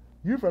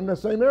 You're from that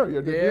same area.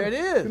 It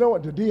is. You know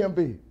what? The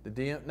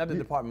DMV. Not the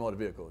Department of Motor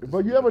Vehicles.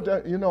 But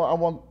I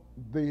want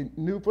the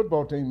new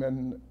football team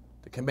and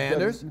the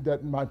Commanders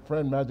that my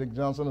friend Magic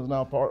Johnson is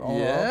now part of.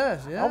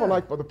 Yes. I would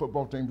like for the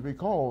football team to be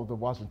called the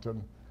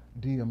Washington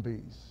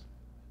DMVs.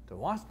 The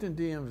Washington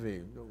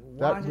DMV.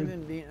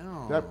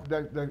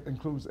 That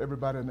includes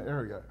everybody in the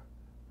area.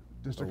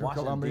 District of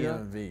Columbia,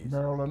 DMVs.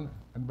 Maryland,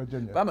 and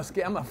Virginia. But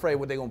I'm afraid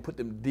what they're going to put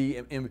them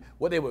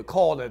what they would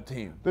call that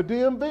team. The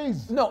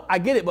DMVs. No, I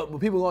get it, but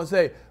people are going to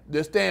say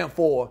they stand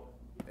for,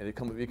 and it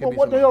can well,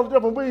 what the hell is the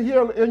difference? We're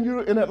here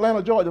in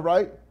Atlanta, Georgia,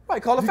 right?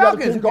 Right, call the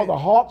Falcons. You got a team called the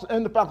Hawks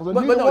and the Falcons.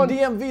 But no,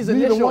 DMV's initials.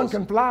 Neither one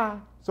can fly,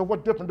 so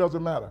what difference does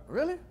it matter?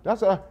 Really?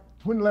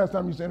 When the last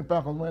time you seen the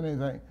Falcons win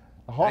anything?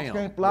 Hawks Damn.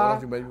 can't fly.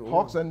 Lord, baby. Ooh.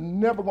 Hawks are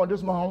never going. This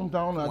is my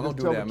hometown. Well, I don't just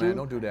do tell that, the man. truth.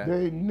 Don't do that.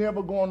 They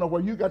never going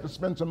nowhere. You got to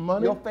spend some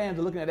money. Your fans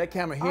are looking at that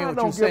camera, hearing I what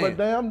you're don't give saying. a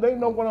damn. They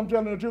know what I'm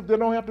telling the truth. They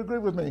don't have to agree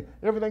with me.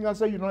 Everything I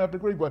say, you don't have to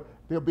agree. But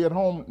they'll be at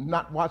home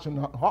not watching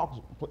the Hawks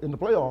in the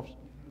playoffs.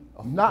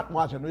 Not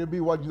watching. They'll be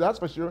watching. That's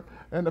for sure.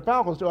 And the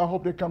Falcons too. I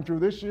hope they come through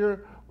this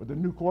year with the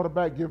new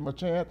quarterback. Give them a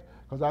chance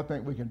because I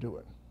think we can do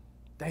it.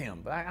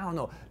 Damn, but I don't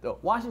know. The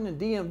Washington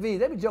DMV,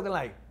 they be joking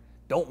like,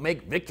 "Don't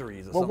make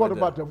victories" or Well, something. what like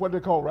about that. what they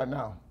call right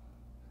now?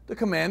 The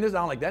Commanders? I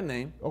don't like that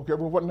name. Okay,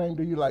 well, what name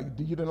do you like?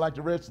 You didn't like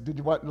the Reds? Did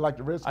you like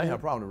the Redskins? I didn't have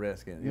a problem with the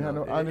Redskins. Yeah,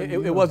 no, I didn't it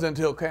either. wasn't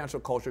until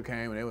cancel culture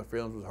came and their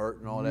feelings was hurt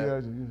and all that. Yeah,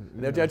 And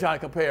they're trying to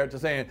compare it to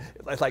saying,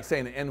 it's like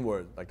saying the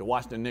N-word, like the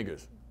Washington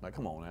niggers. Like,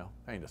 come on now,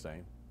 ain't the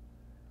same.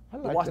 I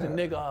The like Washington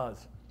that. niggas.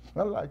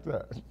 I like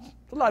that. There's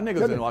a lot of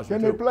niggas in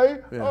Washington Can too. they play?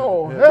 Yeah.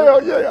 Oh, Yeah.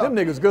 hell yeah. Them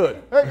niggas good.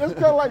 Hey, it's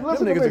kind of like,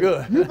 listen Them to niggas me.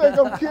 are good. You think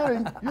I'm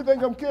kidding? You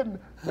think I'm kidding?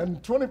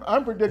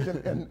 I'm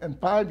predicting in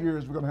 5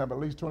 years we're going to have at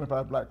least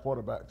 25 black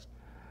quarterbacks.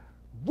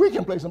 We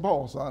can play some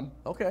ball, son.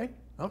 Okay,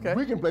 okay.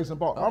 We can play some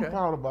ball. Okay. I'm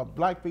proud of our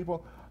black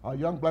people, our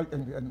young black,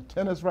 and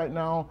tennis right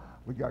now.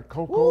 We got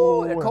Coco.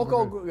 Ooh, and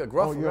Coco,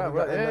 Gruff,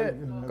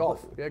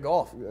 golf. Yeah,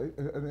 golf.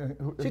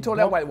 She told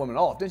that white woman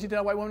off. Didn't she tell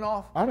that white woman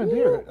off? I didn't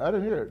hear it. I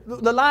didn't hear it.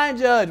 The line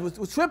judge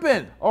was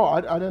tripping. Oh, I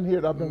didn't hear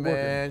it. I've been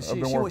Man,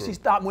 working. she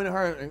stopped winning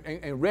her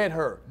and read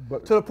her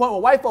But- to the point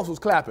where white folks was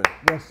clapping.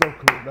 That's so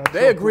cool. That's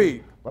They so agreed.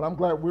 Cool. But I'm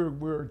glad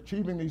we're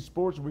achieving these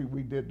sports. We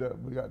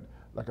got,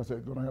 like I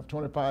said, going to have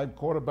 25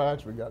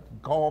 quarterbacks. We got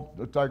golf.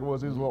 The Tiger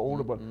Woods is a little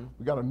older, but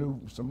we got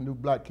some new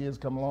black kids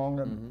come along,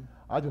 and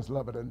I just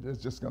love it. And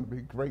it's just going to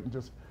be great. And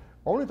just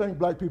only thing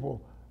black people,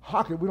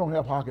 hockey, we don't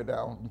have hockey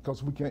down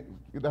because we can't.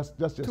 That's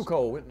just Too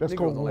cold. That's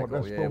Negroes cold don't water. like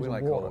cold. That's Yeah, frozen we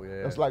like water. cold,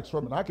 yeah. That's like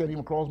swimming. I can't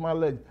even cross my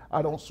legs.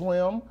 I don't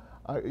swim.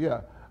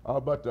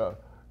 But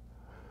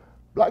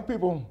black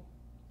people,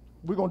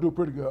 we're gonna do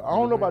pretty good. I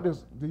don't know about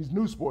these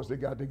new sports they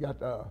got. They got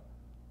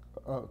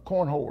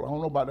cornhole. I don't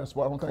know about that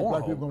sport. I don't think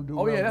black people gonna do.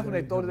 Oh well. yeah, that's when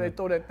they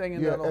throw that thing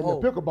in Yeah, the and little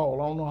hole. the pickleball.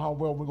 I don't know how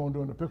well we're gonna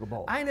do in the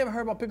pickleball. I ain't never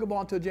heard about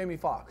pickleball until Jamie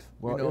Foxx.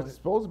 Well, you know, it's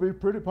supposed to be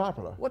pretty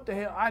popular. what the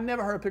hell? I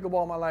never heard of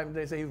pickleball in my life.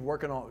 They say he's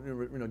working on,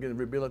 getting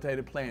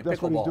rehabilitated playing That's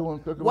pickleball. what he's doing,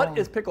 pickleball. What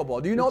is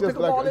pickleball? Do you know It's what just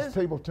like pickleball it's is?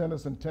 table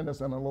tennis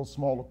and a little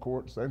smaller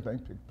court. Same thing.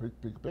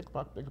 Pick.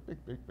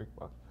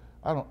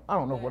 I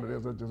don't know what it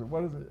is.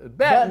 What is it?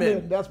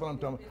 Badminton. That's what I'm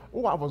talking about.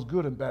 Oh, I was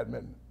good in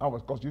badminton.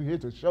 Because you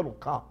hit the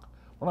shuttlecock.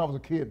 When I was a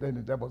kid,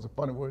 that was a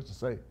funny word to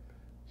say.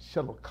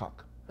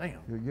 Shuttlecock. Damn.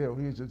 Yeah,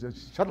 we used to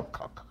just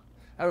shuttlecock.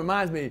 That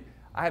reminds me.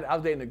 I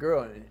was dating a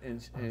girl,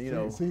 and you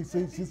know. See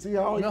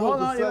how he No, goes hold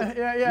to on, sex?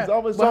 yeah. He's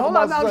always But talking hold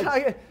on, about now, sex. I'm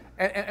trying to get-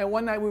 and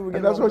one night we were getting.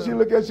 And that's what she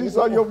looked at. She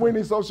saw your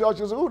weenie so short.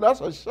 She said, "Ooh,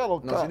 that's a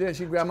shuttlecock." No, she didn't.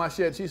 She grabbed my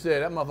shit. She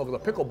said, "That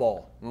motherfucker's a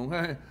pickleball."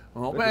 Okay,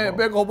 I'm playing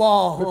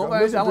pickleball. Okay,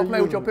 Listen I'm gonna to play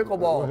you. with your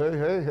pickleball.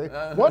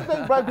 Hey. One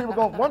thing black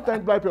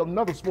people,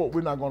 another sport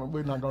we're not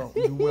gonna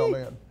do well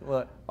in.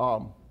 What?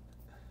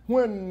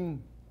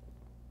 When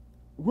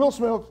Will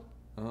Smith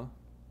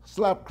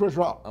slapped Chris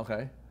Rock,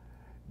 Okay.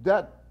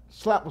 that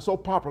slap was so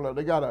popular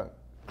they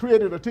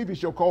created a TV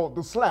show called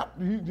The Slap.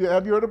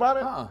 Have you heard about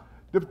it?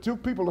 The two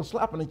people are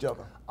slapping each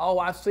other. Oh,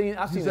 I've seen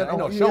that. You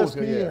know, on shows.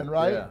 ESPN,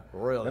 right? Yeah,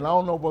 really. And I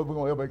don't know whether we're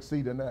gonna ever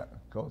exceed in that,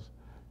 because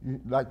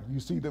you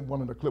see that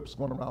one of the clips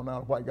going around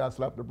now. The white guy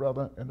slapped the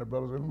brother, and the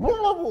brother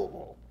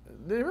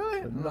said, Did he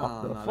really?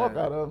 knocked the fuck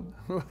out of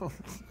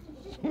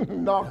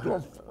him. Knocked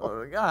him.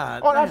 Oh,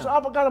 God. Oh, I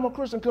damn. forgot I'm a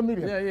Christian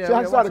comedian. Yeah, See,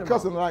 I yeah, started watch him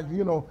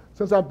cussing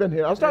since I've been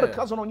here. I started Yeah.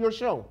 cussing on your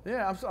show.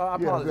 Yeah, I'm sorry. I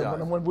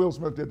apologize. When Will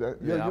Smith did that.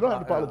 Yeah, Yeah, you don't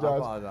have to I apologize.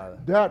 apologize.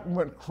 That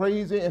went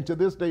crazy, and to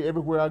this day,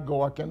 everywhere I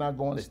go, I cannot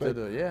go on They stage.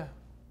 still do it, yeah.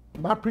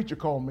 My preacher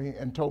called me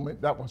and told me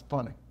that was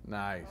funny.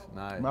 Nice.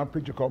 My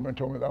preacher called me and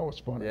told me that was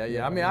funny.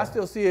 Yeah. I mean, I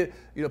still see it.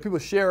 You know, people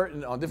share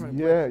it on different.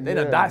 Yeah, They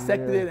done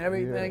dissected it and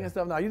everything yeah. and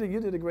stuff. Now, you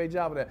did a great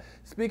job of that.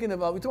 Speaking of,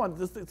 we talking about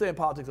just saying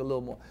politics a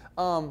little more.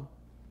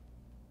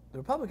 The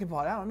Republican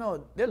Party, I don't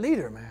know, their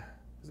leader, man.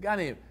 This guy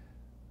named,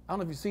 I don't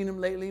know if you've seen him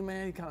lately,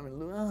 man. He kind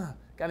of,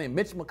 guy named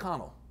Mitch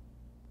McConnell.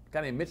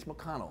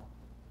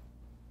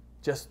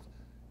 Just,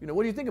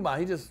 what do you think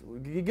about it?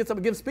 He gets up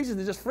and gives speeches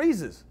and just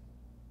freezes.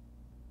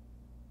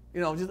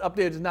 Just up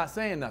there, just not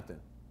saying nothing.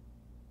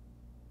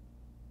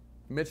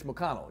 Mitch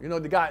McConnell.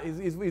 The guy,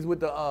 he's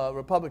with the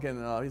Republican,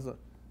 he's a,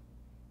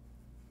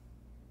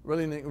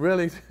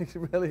 really,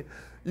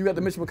 you got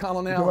the Mitch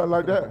McConnell now? Something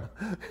like that.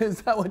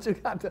 Is that what you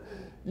got?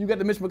 You got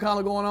the Mitch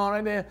McConnell going on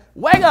right there?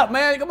 Wake up,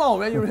 man. Come on,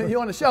 man. You're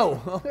on the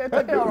show. Okay,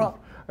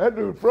 That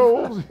dude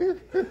froze.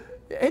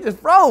 He just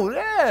froze,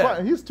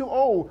 yeah. He's too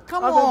old.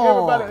 Come I think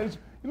on. everybody,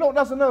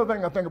 that's another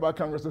thing I think about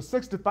Congress. At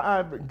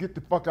 65, and get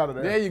the fuck out of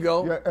there. There you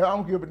go. Yeah, I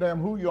don't give a damn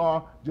who you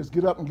are. Just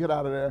get up and get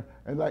out of there.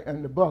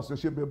 And the bus, there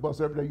should be a bus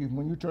every day.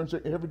 When you turn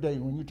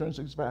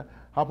 65,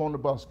 hop on the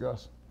bus,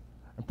 Gus.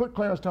 And put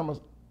Clarence Thomas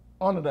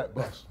under that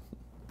bus.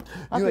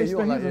 I You think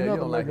don't like- he's yeah, you another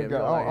don't like Lincoln him. guy.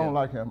 You don't like I don't him.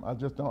 like him. I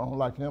just don't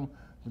like him.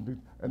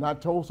 And I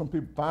told some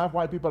people, 5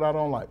 white people I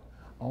don't like.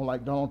 I don't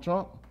like Donald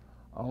Trump.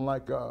 I don't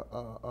like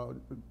the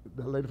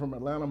lady from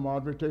Atlanta,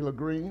 Marjorie Taylor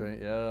Greene.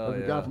 Yeah,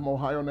 There's a guy from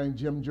Ohio named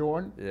Jim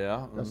Jordan.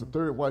 Yeah. That's the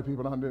third white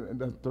people I did, and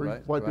that's three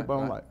white people I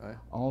don't like. Right.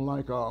 I don't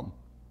like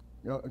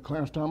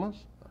Clarence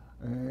Thomas.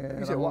 And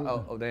You said,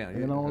 oh, damn.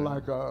 And I don't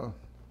like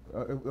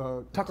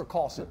Tucker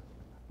Carlson.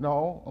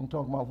 No, I'm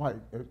talking about white.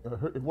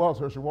 It was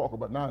Herschel Walker,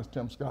 but now it's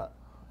Tim Scott.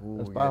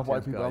 There's five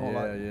white people I don't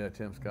like. Yeah,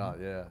 Tim Scott,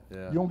 yeah.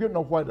 You don't get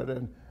no whiter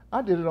than,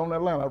 I did it on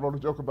Atlanta. I wrote a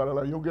joke about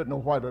Atlanta. You don't get no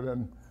whiter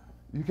than,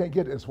 you can't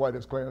get as white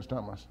as Clarence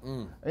Thomas.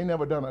 Ain't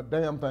never done a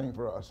damn thing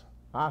for us.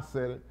 I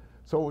said it.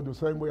 So the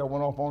same way I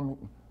went off on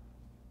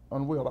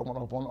Will, I went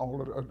off on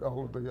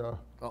all of the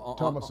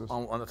Thomases.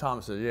 On the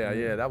Thomases,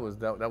 yeah. That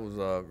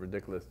was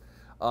ridiculous.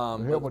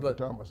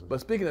 But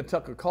speaking of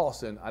Tucker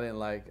Carlson, I didn't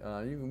like.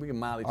 We can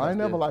mildly. I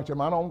never liked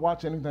him. I don't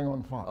watch anything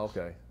on Fox.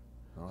 Okay.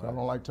 So I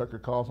don't like Tucker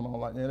Carlson. I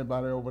don't like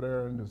anybody over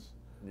there. And just,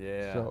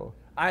 yeah. So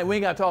we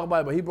ain't got to talk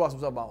about it, but he brought some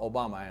stuff about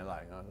Obama I ain't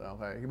like.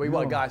 Okay. But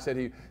one guy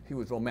said he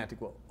was romantic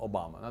with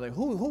Obama. And I think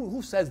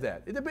who says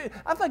that?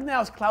 I feel like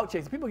now it's clout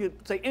chasing. People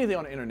can say anything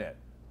on the internet.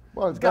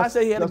 Well, this guy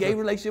said he had a gay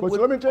relationship with Obama.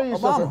 But let me tell you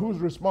something. Who's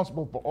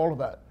responsible for all of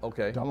that?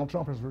 Okay. Donald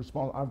Trump is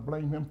responsible. I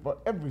blame him for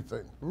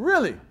everything.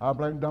 Really? I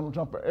blame Donald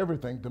Trump for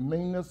everything. The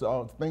meanness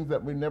of things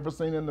that we've never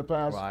seen in the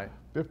past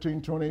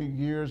 15, 20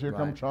 years. Here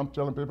comes Trump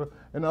telling people.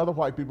 And other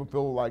white people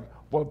feel like,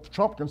 well,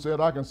 Trump can say it,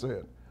 I can say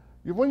it.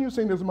 When you've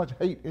seen this much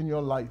hate in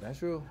your life. That's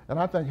true. And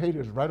I think hate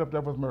is right up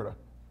there with murder.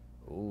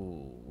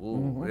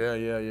 Ooh. Yeah.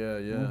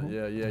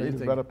 Hate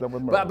is right up there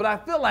with murder. But I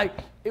feel like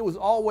it was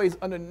always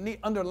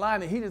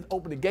underlying that he just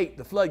opened the gate,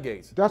 the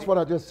floodgates. That's what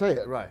I just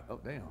said. Right. Oh,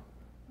 damn.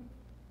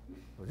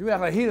 But you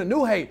act like he the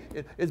new hate.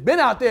 It's been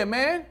out there,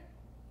 man.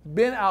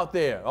 Been out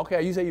there.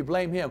 Okay, you say you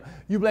blame him.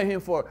 You blame him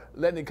for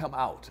letting it come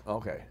out.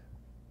 Okay.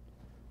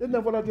 Isn't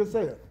that what I just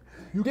said?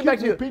 You keep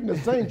repeating the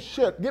same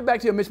shit. Get back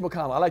to your Mitch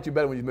McConnell. I liked you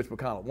better when you Mitch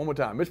McConnell. One more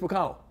time. Mitch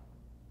McConnell.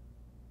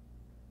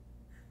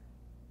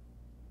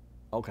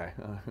 Okay.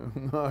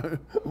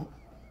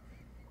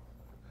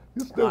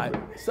 You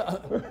stupid.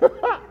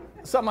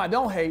 Something I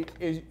don't hate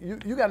is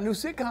you got a new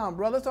sitcom,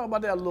 brother. Let's talk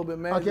about that a little bit,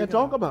 man. I can't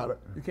talk about it.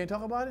 You can't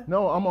talk about it?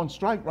 No, I'm on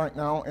strike right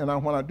now,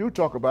 and when I do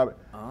talk about it,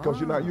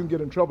 because you can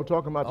get in trouble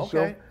talking about the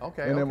show.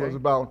 Okay. It was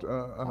about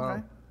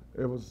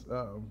it was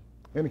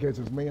in the case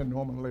it's me and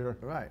Norman Lear.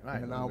 Right.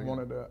 And I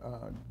wanted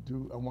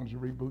to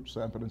reboot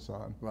Sanford and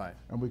Son. Right.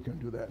 And we couldn't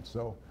do that,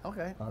 so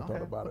I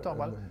thought about it. Talk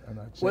about it. And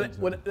I changed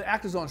when the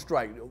actors on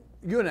strike,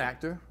 you're an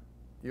actor.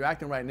 You're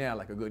acting right now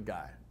like a good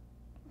guy.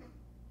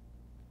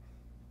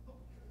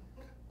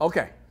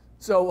 Okay.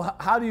 So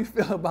how do you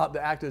feel about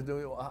the actors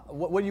doing?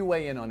 What do you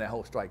weigh in on that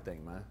whole strike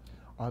thing, man?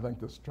 I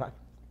think the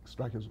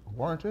strike is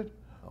warranted.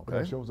 Okay.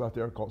 There are shows out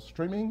there called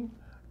streaming.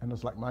 And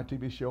it's like my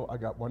TV show, I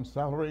got one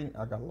salary,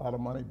 I got a lot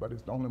of money, but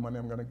it's the only money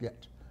I'm going to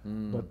get.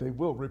 But they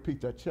will repeat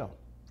that show.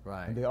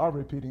 Right. And they are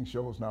repeating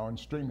shows now in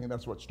streaming.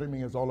 That's what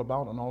streaming is all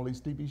about on all these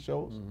TV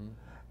shows.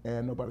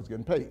 And nobody's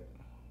getting paid.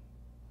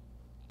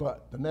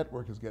 But the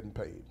network is getting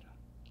paid.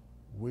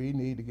 We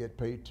need to get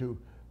paid too.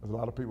 There's a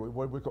lot of people,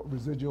 what we call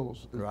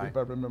residuals, if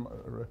I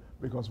remember,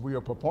 because we are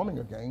performing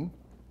a game.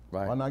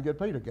 Right. Why not get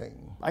paid a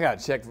game? I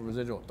got a check for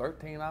residual,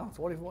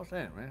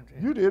 $13.44, man.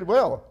 You did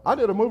well. I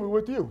did a movie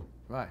with you.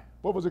 Right.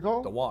 What was it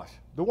called? The Wash.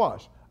 The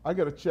Wash. I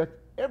get a check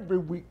every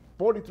week,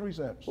 43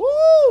 cents.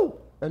 Woo!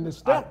 And the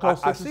stamp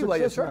costs 66 I see what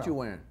your shirt now. you're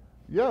wearing.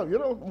 Yeah,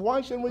 why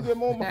shouldn't we get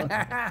more money?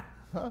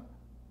 Huh?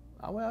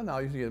 Well, no,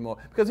 you should get more.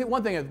 Because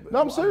one thing is...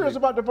 No, I'm serious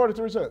about the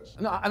 43 cents.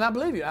 No, and I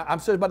believe you. I'm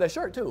serious about that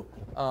shirt, too.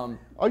 Are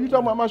you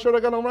talking about my shirt I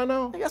got on right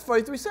now? I think that's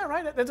 43 cents,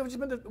 right? That's what you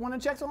spent one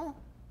of the checks on?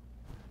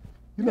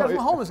 You know, that's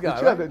my homeless guy,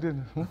 right? That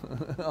didn't.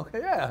 Okay,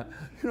 yeah.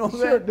 You know what I'm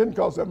saying? Shirt didn't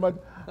cost that much.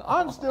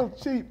 I'm still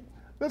cheap.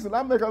 Listen,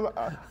 I'm very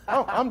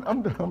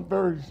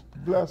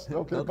blessed,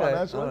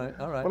 financially.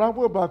 All right. But I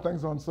will buy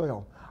things on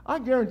sale. I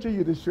guarantee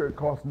you this shirt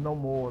costs no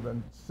more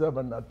than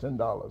 $7 or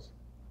 $10.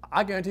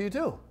 I guarantee you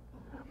too.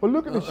 But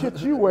look at the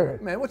shit you wear.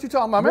 Man, what you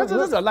talking about, man?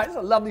 This is a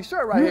lovely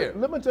shirt right here.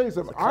 Let me tell you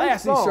something. It's a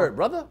classy shirt,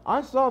 brother.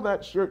 I saw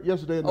that shirt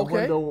yesterday in the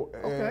window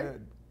at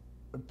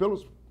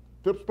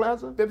Phipps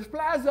Plaza. Phipps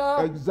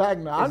Plaza.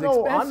 Exactly. I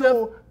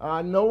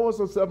know it's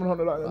a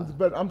 $700,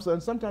 but I'm saying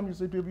sometimes you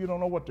see people you don't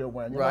know what they're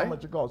wearing. You know how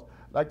much it costs.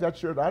 Like that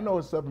shirt, I know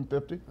it's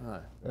 $750,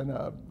 and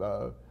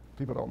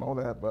people don't know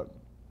that, but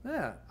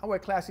yeah, I wear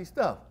classy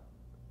stuff.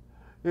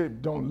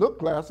 It don't look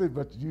classy,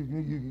 but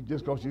you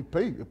just because you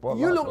pay for it.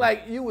 You look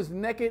like you was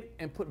naked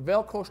and put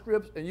Velcro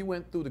strips, and you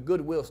went through the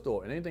Goodwill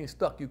store, and anything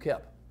stuck you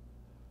kept.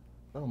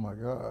 Oh my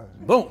God.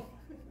 Boom.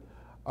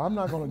 I'm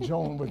not going to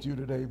join with you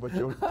today, but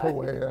your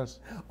poor ass.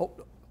 Oh.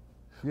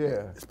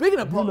 Yeah. Speaking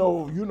of we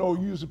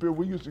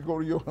used to go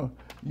to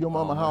your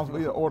mama's house.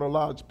 We order a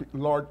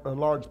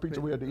large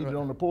pizza. We had to eat it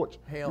on the porch.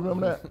 Hell, you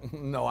remember that?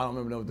 No, I don't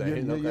remember those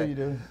days. Yeah, you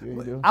do. Yeah,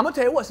 you do. I'm gonna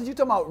tell you what. Since you're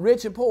talking about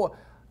rich and poor,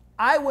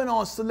 I went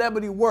on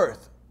Celebrity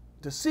Worth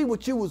to see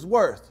what you was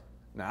worth.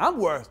 Now I'm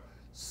worth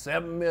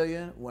 $7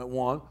 million went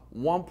one,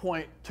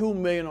 1.2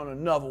 million on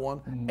another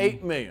one,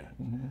 8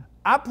 million.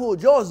 I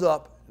pulled yours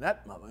up.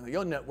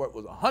 Your net worth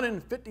was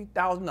 $150,000.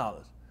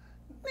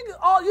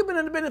 Nigga, you've been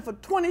in the business for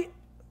 20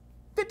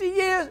 50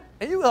 years,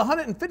 and you got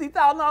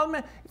 $150,000,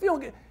 man. If you don't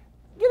get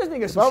this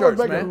nigga some if shirts,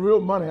 I was man. making real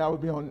money, I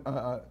would be on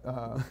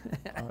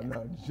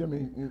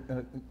Jimmy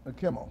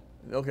Kimmel.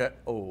 Okay.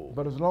 Oh.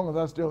 But as long as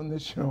I'm still in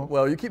this show.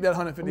 Well, you keep that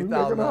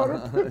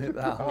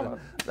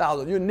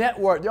 $150,000. Your net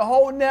worth, your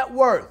whole net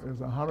worth.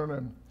 It's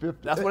 150.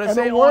 That's what it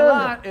say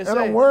online.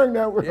 I'm wearing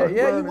that. Yeah,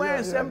 you're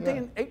wearing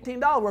 $17,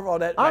 $18 worth of all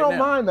that. I don't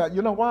now. mind that.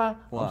 You know why?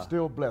 Why? I'm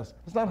still blessed.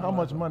 It's not how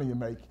much money you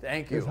make.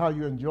 Thank you. It's how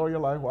you enjoy your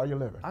life while you're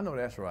living. I know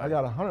that's right. I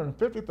got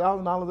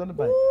 $150,000 in the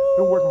bank.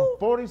 Been working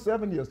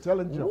 47 years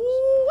telling jokes.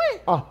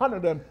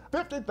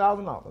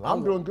 $150,000.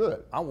 I'm doing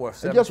good. I'm worth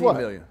 $17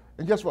 million.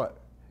 And guess what?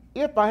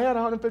 If I had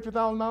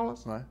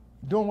 $150,000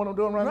 doing what I'm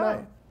doing right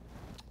now,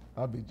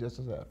 I'd be just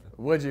as happy.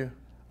 Would you?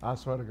 I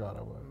swear to God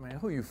I would. Man,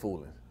 who you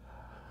fooling?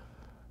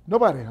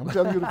 Nobody. I'm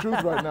telling you the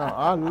truth right now.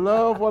 I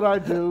love what I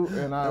do,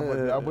 and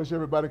I wish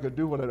everybody could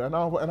do what I do.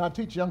 And I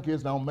teach young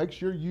kids now, make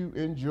sure you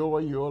enjoy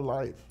your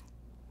life.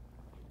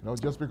 You know,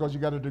 just because you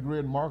got a degree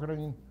in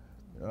marketing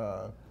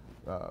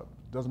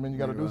doesn't mean you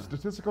got to do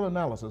statistical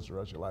analysis the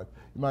rest of your life.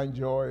 You might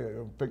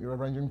enjoy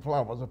arranging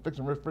flowers or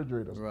fixing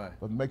refrigerators,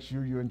 but make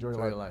sure you enjoy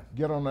your life.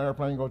 Get on an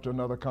airplane, go to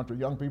another country.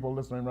 Young people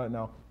listening right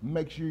now,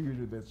 make sure you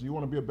do this. You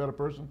want to be a better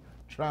person?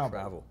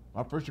 Travel.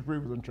 My first degree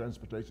was in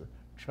transportation.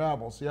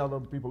 Travel, see how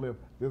other people live.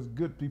 There's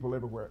good people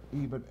everywhere,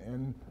 even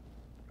in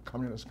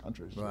communist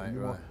countries.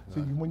 See,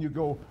 when you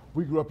go,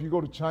 we grew up, you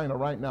go to China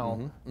right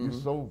now, you're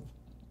so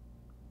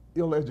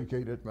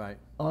ill-educated,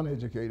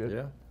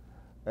 uneducated.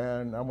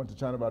 And I went to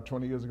China about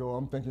 20 years ago.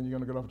 I'm thinking you're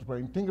going to get off the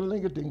plane,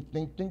 ting-a-ling-a-ding,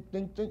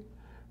 ding.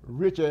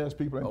 Rich-ass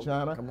people in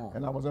China.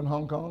 And I was in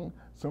Hong Kong.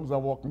 As soon as I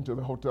walked into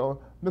the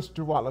hotel,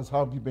 Mr. Wallace,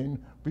 how have you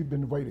been? We've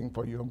been waiting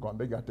for you. I'm going,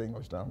 they got the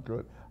English down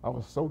good. I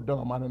was so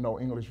dumb, I didn't know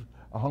English.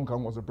 Hong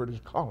Kong was a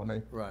British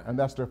colony, and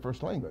that's their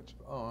first language.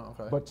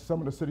 But some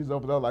of the cities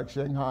over there, like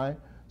Shanghai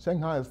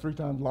is 3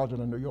 times larger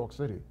than New York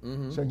City.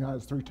 Shanghai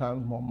is 3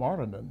 times more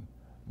modern than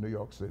New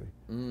York City.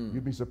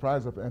 You'd be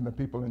surprised if, and the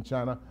people in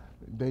China,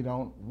 they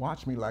don't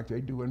watch me like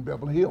they do in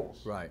Beverly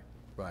Hills. Right.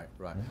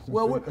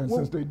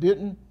 Since they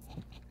didn't.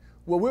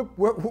 Well,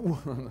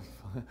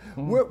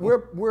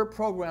 we're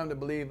programmed to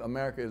believe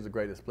America is the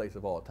greatest place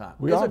of all time.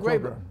 It's a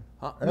great place.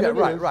 Huh? Yeah,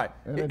 right.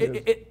 I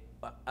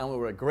don't know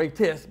what a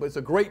greatest, but it's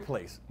a great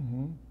place.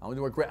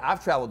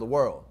 I've traveled the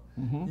world.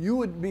 You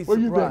would be surprised. Well,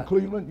 you've been to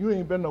Cleveland. You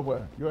ain't been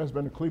nowhere. You ain't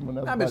been to Cleveland.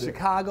 I've been to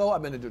Chicago.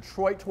 I've been to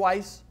Detroit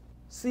twice.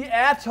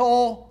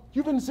 Seattle.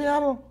 You've been to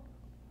Seattle?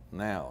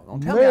 Now, don't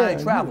tell me I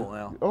ain't traveled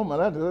now. Oh my,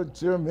 that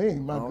sure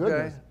mean. My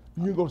goodness.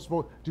 You go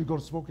to did you go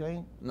to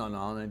Spokane? No,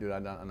 I didn't do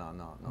that. No, I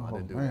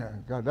didn't do that.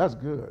 Man, God, that's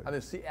good. I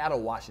did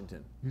Seattle,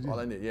 Washington. All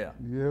I did, yeah.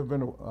 You ever been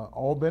to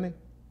Albany?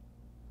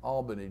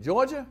 Albany,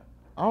 Georgia?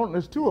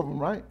 There's 2 of them,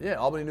 right? Yeah,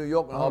 Albany, New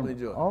York, and Albany,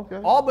 Georgia.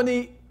 Okay.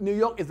 Albany, New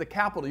York is the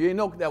capital. You didn't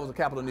know that was the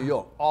capital of New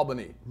York,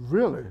 Albany.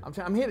 Really?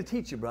 I'm here to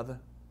teach you, brother.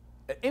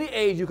 At any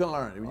age you can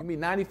learn. You can be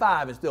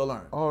 95 and still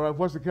learn. All right,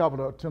 what's the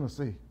capital of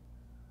Tennessee?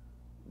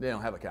 They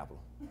don't have a capital.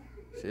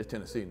 It's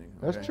Tennessee, nigga. Okay?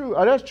 That's true.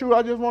 That's true.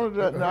 I just wanted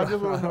to.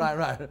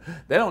 Right.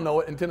 They don't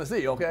know it in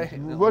Tennessee, okay?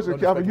 What's the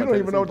capital? You don't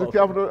even know the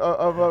capital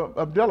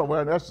of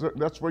Delaware.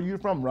 That's where you're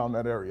from, around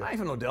that area. I ain't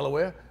from no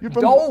Delaware.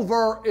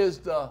 Dover is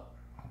the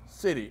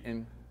city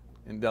in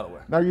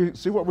Delaware. Now you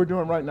see what we're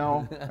doing right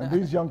now, and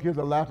these young kids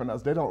are laughing at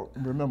us. They don't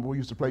remember we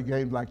used to play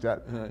games like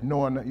that,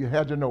 knowing that you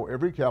had to know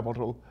every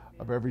capital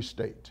of every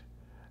state.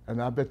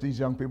 And I bet these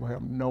young people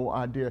have no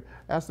idea.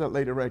 Ask that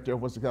lady right there,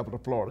 what's the capital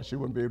of Florida? She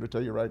wouldn't be able to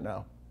tell you right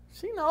now.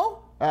 She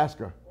know. Ask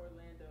her.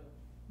 Orlando.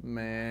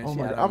 Man, oh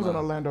my God. I was in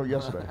Orlando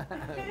yesterday. Is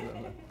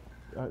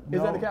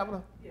that the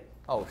capital? Yes.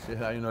 Oh shit,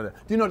 how you know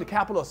that? Do you know the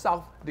capital of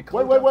South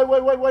Dakota?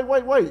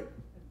 Wait.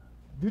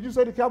 Did you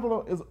say the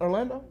capital is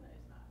Orlando?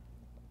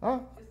 No, Huh?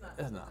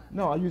 It's not.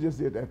 No, you just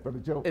did that for the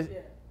joke.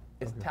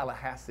 It's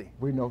Tallahassee.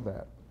 We know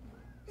that.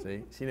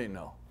 See, she didn't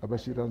know. I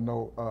bet she doesn't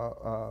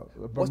know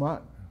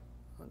Vermont.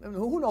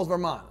 Who knows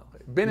Vermont?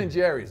 Ben and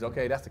Jerry's,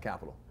 okay, that's the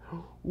capital.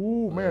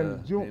 Ooh,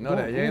 man. You know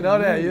that. You know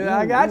that.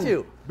 I got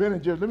you. Ben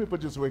and Jerry's. Let me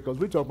put this away because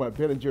we're talking about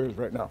Ben and Jerry's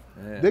right now.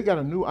 Yeah. They got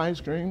a new ice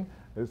cream.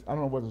 I don't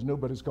know whether it's new,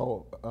 but it's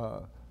called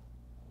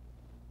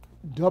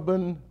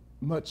Dublin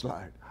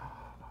Mudslide.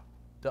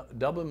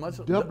 Dublin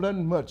Mudslide?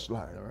 Dublin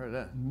Mudslide. Never heard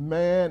that.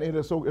 Man,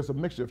 it's a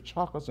mixture of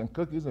chocolates and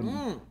cookies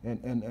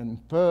and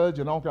fudge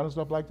and all kind of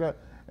stuff like that.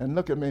 And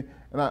look at me.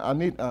 And I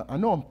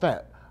know I'm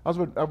fat. I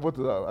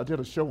did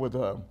a show with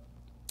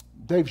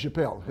Dave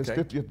Chappelle, his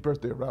 50th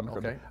birthday around the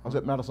corner. I was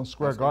at Madison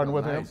Square Garden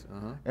with him.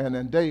 And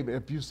then Dave,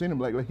 if you've seen him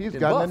lately, he's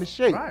gotten into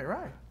shape.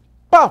 Right.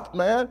 Buffed,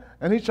 man.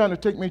 And he's trying to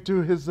take me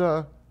to his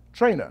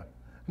trainer.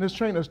 And his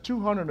trainer's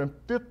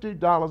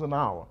 $250 an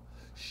hour.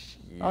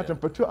 I said,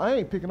 I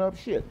ain't picking up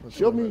shit.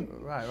 Show me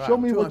Right. show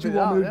me what you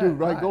want me to do. Yeah,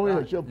 Right, go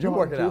ahead. You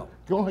work it out.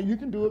 Go ahead, you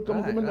can do it. Come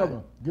on, give me another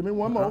one. Give me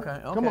one more.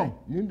 Okay. Come on,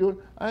 you can do it.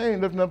 I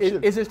ain't lifting up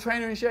shit. Is his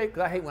trainer in shape?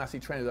 Because I hate when I see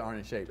trainers that aren't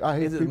in shape. I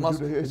hate is people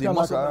do that. It's kind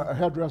of like a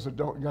hairdresser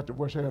don't got the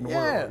worst hair in the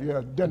world.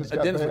 Yeah, dentist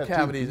got with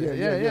cavities.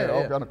 Yeah,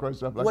 all kind of crazy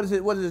stuff. Like what is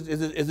it? What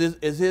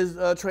is his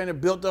trainer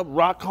built up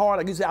rock hard?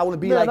 Like you said, I want to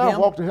be like him. I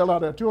walk the hell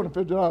out of there.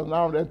 $250 an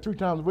hour, that 3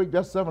 times a week.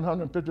 That's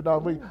 $750 a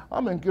week.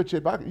 I'm in good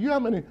shape. You know how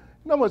many?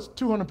 You know what's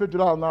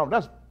 $250 an hour?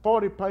 That's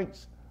 40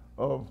 pints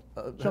of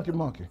Chunky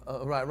Monkey.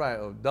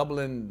 Right.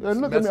 Doubling.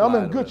 And look at me, I'm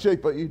in good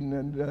shape for eating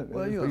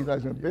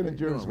Ben &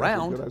 Jerry's.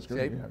 Round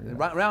shape.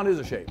 Round is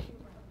a shape.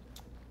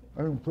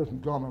 I'm gonna put some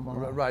gum in my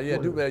mouth. Right,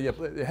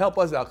 yeah, help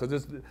us out because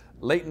it's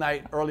late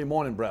night, early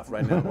morning breath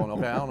right now.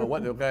 Okay, I don't know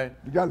what. Okay.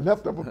 You got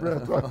leftover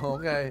breath. Right?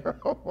 Okay.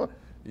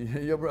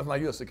 Your breath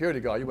like you're a security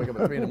guard. You wake up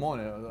at 3 in the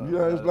morning.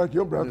 Yeah, it's like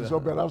your breath is so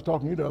bad. I was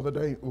talking to you the other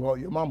day. Well,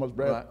 your mama's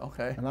breath. Right.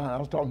 Okay. And I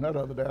was talking to her the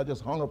other day. I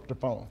just hung up the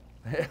phone.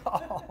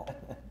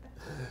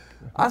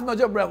 I smelled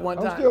your breath one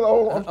time. I'm still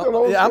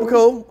old. Yeah, I'm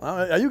cool.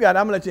 You got it.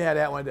 I'm gonna let you have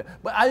that one day.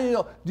 But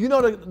do you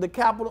know the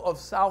capital of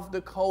South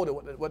Dakota?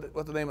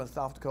 What's the name of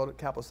South Dakota?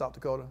 Capital of South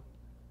Dakota?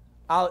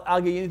 I'll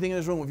give you anything in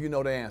this room if you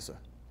know the answer.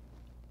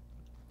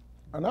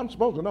 And I'm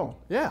supposed to know.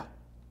 Yeah.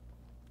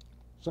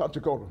 South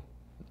Dakota.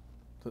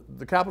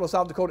 The capital of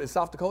South Dakota is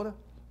South Dakota?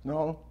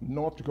 No,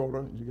 North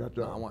Dakota. You got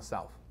that. No, I want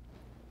South.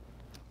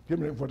 Give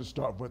me what to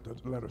start with.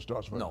 The letter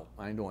starts with. No,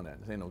 I ain't doing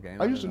that. This ain't no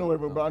game. I used to know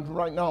everybody. But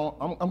right now,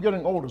 I'm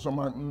getting older, so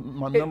my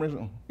memories.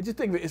 Just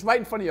think of it. It's right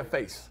in front of your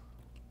face.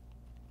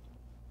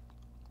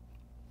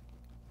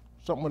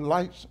 Something with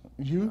lights.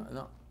 You?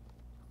 No.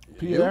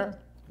 Pierre?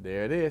 You?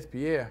 There it is,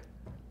 Pierre.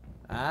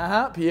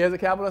 Pierre's the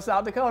capital of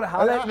South Dakota.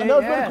 I know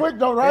it's pretty quick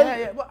though, right?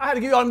 Yeah. Well, I had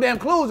to give you all them damn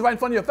clues right in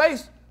front of your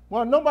face.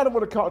 Well, nobody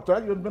would have caught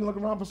that. You'd have been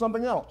looking around for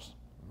something else.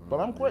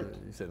 But I'm quick.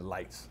 You said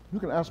lights. You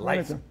can ask me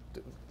lights.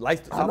 anything.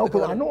 Lights. I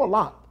know a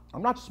lot.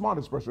 I'm not the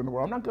smartest person in the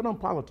world. I'm not good on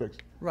politics.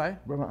 Right.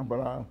 But I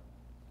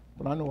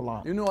know a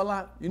lot. You know a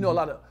lot. You know a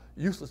lot of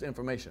useless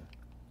information.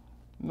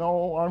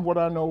 No, what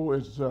I know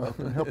is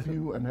can help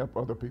you and help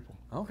other people.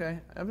 Okay,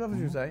 that's what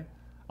you say.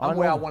 I'm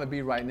where I want to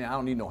be right now. I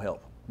don't need no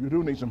help. You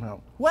do need some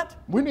help. What?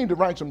 We need to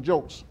write some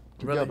jokes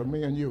together, really?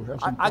 Me and you. Have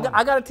some fun.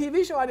 I got a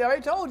TV show idea. I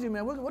already told you,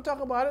 man. We'll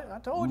talk about it. I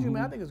told you,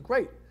 man. I think it's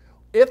great.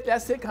 If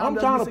that sitcom I'm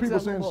tired of people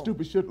saying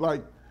stupid shit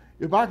like,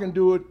 if I can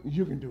do it,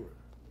 you can do it.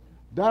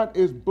 That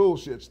is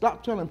bullshit.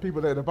 Stop telling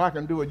people that if I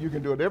can do it, you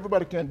can do it.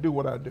 Everybody can't do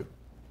what I do.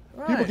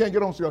 Right. People can't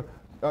get on stage.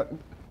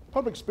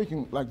 Public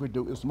speaking like we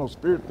do is the most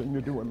spirit thing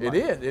to do in life.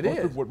 It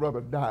is. People would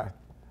rather die.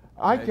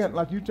 I can't,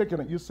 like you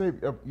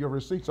save your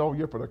receipts all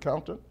year for the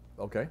accountant.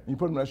 Okay. And you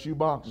put them in that shoe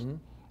box,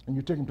 and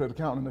you take them to the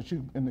accountant,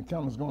 and the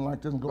accountant's going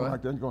like this and going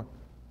like that, and going,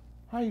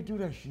 how you do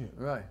that shit?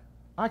 Right.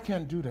 I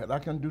can't do that. I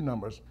can't do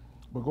numbers.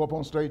 But go up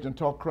on stage and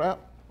talk crap.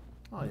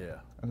 Oh, yeah.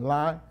 And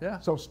lie. Yeah.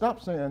 So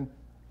stop saying,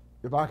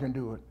 if I can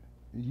do it,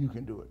 you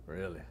can do it.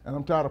 Really? And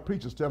I'm tired of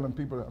preachers telling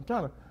people,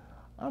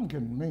 I'm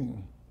getting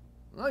mean.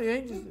 No, you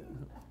ain't just.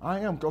 I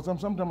am, because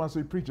sometimes I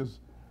see preachers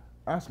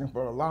asking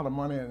for a lot of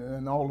money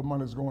and all the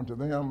money's going to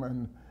them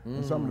and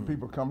some of the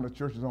people coming to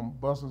churches on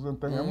buses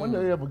and things. And when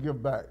they ever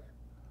give back?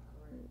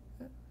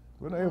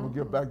 When they ever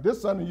give back?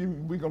 This Sunday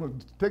we're going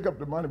to take up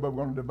the money, but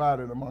we're going to divide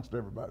it amongst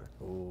everybody.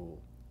 Ooh.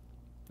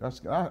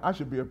 I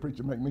should be a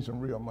preacher, make me some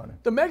real money.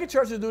 The mega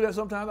churches do that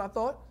sometimes, I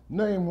thought.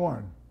 Name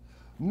one.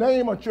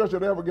 Name a church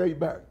that ever gave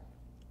back.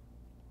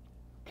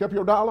 Kept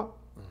your dollar?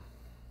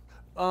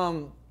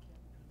 But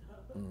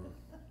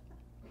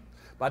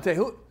I tell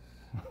you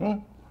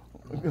who.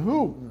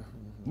 Who?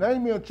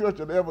 Name me a church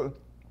that ever.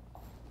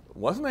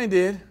 What's his name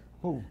did?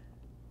 Who?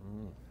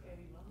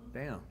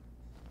 Damn.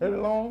 Eddie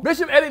Long?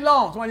 Bishop Eddie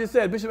Long. Somebody just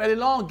said Bishop Eddie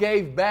Long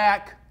gave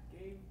back.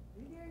 He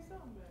gave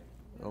something back.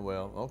 Oh,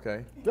 well,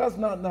 okay. That's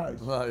not nice.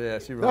 Well, yeah,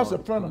 she wrong. That's a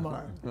friend of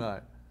mine.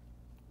 Right.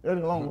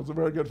 Eddie Long was a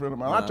very good friend of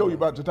mine. I told you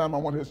about the time I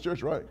went to his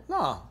church, right?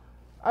 No.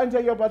 I didn't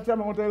tell you about the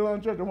time I went to Eddie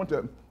Long church. I went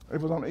to, it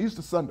was on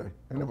Easter Sunday,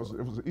 and it was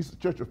the Easter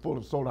church was full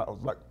of sold out. It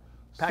was like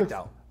packed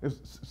out. It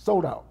was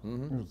sold out. It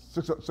was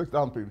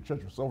 6,000 people. The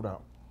church was sold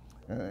out.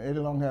 And Eddie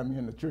Long had me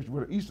in the church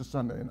with him Easter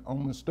Sunday and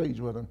on the stage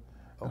with him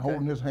and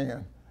holding his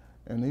hand.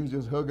 And he was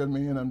just hugging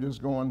me, and I'm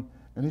just going,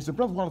 and he said,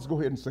 Brother Wallace, go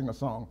ahead and sing a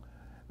song.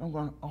 And I'm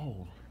going,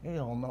 oh,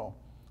 hell no.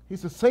 He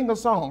said, sing a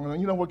song.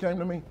 And you know what came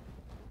to me?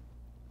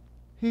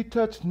 He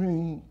touched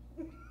me.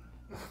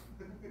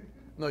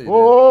 No, you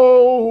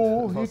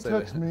didn't. He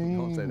touched that. me.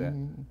 Don't say that.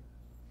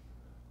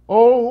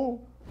 Oh,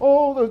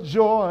 the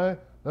joy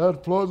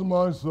that floods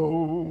my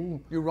soul.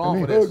 You're wrong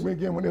and for he this. hugged me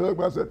again. When he hugged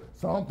me, I said,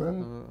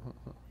 something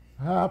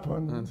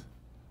happened.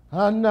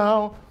 And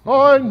now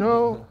I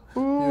know.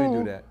 You ain't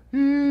do that.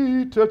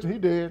 He touched me. He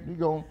did. He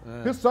gone.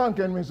 His son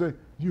came to me and said,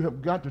 you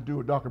have got to do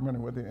a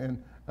documentary with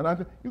him. And I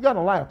said, you got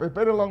to laugh. If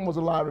Eddie Long was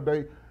alive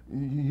today,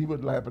 he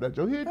would laugh at that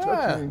joke. He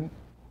touched me.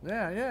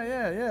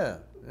 Yeah,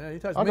 he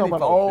touched I many know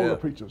about folks, all the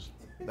preachers.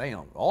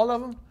 Damn, all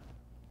of them?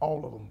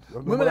 All of them.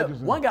 Remember that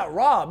one got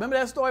robbed. Remember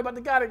that story about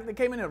the guy that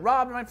came in and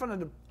robbed right in front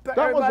of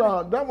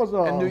that was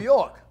in New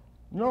York.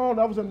 No,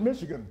 that was in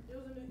Michigan. It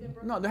was in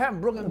No, they happened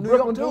in Brooklyn, New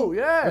York too.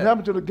 Yeah. It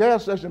happened to the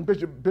gas station,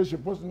 Bishop,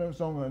 what's the name of the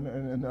song?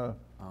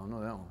 I don't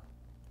know that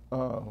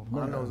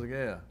one. I know it's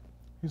yeah.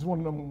 He's one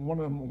of them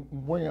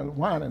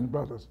whining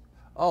brothers.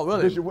 Oh,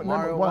 really? Bishop,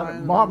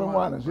 Marvin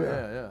Winans,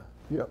 yeah.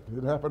 Yep,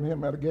 it happened to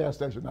him at a gas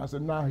station. I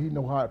said, now he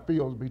know how it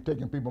feels to be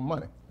taking people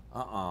money.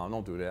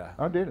 Don't do that.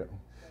 I did it.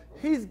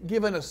 He's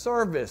giving a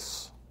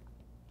service.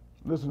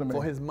 Listen to me.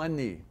 For his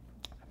money.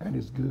 And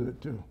it's good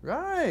too.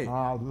 Right.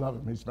 I love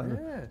him. He's funny.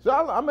 Yeah. So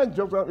I make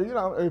jokes. You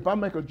know, if I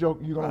make a joke,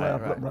 you're gonna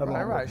laugh right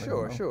along. Right. With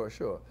Sure. me,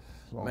 Sure.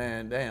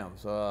 Man, damn.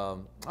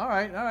 So, all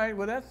right.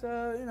 Well, that's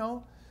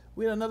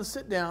we had another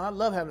sit down. I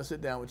love having a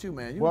sit down with you,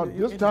 man.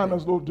 This time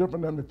it's a little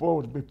different than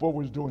before. Before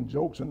we was doing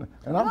jokes, and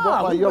I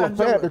brought my yellow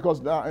pad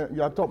because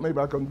I thought maybe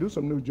I could do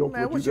some new jokes.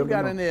 Man, what you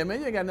got in there, man?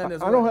 You ain't got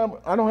nothing. I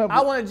don't have.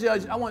 I want to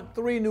judge. I want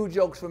 3 new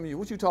jokes from you.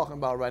 What you talking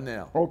about right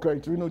now? Okay,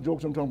 3 new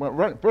jokes I'm talking about.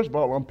 Right. First of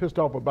all, I'm pissed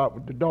off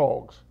about the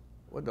dogs.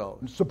 What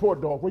dogs?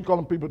 Support dogs. What do you call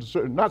them people?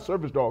 Not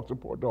service dogs,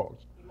 support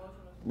dogs.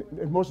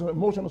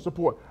 Emotional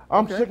support.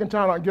 I'm sick and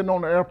tired of getting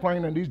on the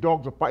airplane and these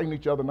dogs are fighting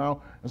each other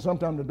now. And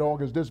sometimes the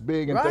dog is this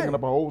big and taking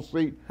up a whole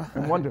seat.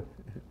 And one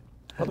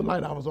other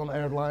night I was on the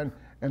airline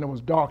and it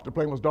was dark. The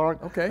plane was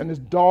dark. Okay. And this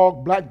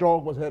dog, black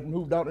dog, had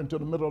moved out into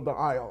the middle of the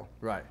aisle.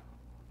 Right.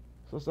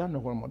 So I said, I know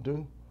what I'm gonna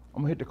do.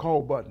 I'm gonna hit the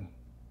call button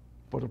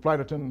for the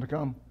flight attendant to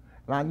come.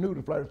 And I knew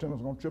the flight attendant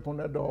was gonna trip on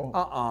that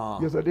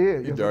dog. Yes, I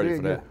did. You're dirty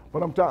for that. Yeah.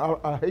 But I'm tired.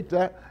 I hate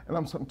that, and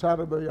I'm tired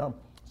of the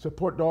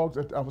support dogs.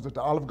 I was at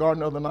the Olive Garden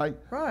the other night.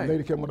 Right. The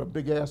lady came with a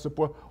big ass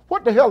support.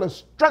 What the hell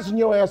is stressing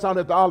your ass out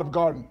at the Olive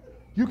Garden?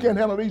 You can't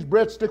handle these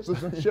breadsticks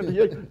and shit.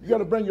 You got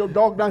to bring your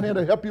dog down here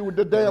to help you with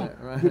the damn,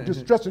 just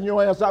stressing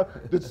your ass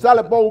out. The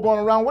salad bowl going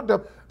around. What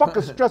the fuck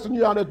is stressing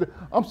you out?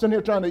 I'm sitting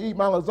here trying to eat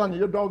my lasagna.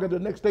 Your dog at the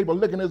next table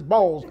licking his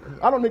balls.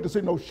 I don't need to see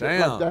no shit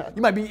like that.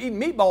 You might be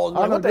eating meatballs,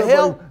 man. What the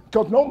hell?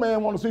 Because no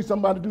man want to see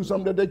somebody do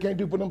something that they can't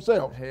do for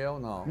themselves. Hell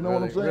no. You know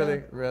what I'm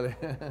saying? Really.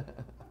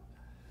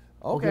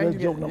 Okay,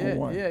 that's joke number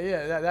 1.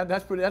 Yeah.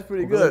 That's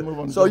pretty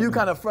good. So you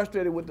kind of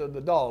frustrated with the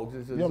dogs?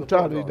 I'm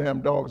tired of these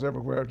damn dogs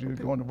everywhere. You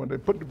going when they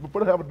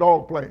have a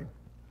dog plane,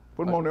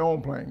 put them on their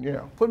own plane.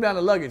 Yeah. Put them down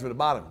the luggage for the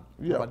bottom.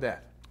 Yeah. How about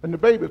that? And the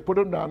babies, put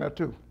them down there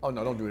too. Oh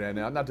no, don't do that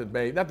now. Not the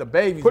babies,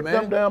 man. Put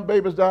them damn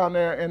babies down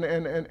there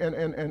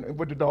and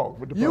with the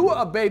dogs. You were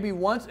a baby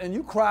once and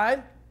you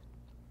cried.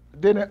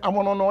 Then I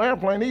wasn't on no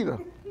airplane either.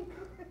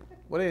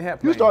 Well, they didn't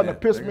have planes. You starting to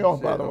piss me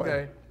off, by the way.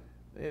 Okay.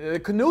 The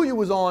canoe you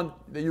was on,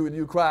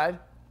 you cried.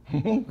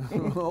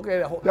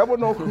 Okay. That was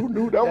no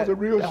canoe. That was a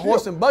real ship.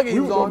 Horse and buggy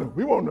you was on.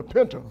 We were on the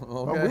Pinta.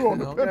 Okay. We were on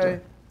the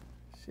Pinta.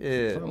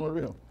 Shit.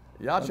 Real.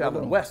 Y'all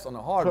traveling west on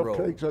the hard road.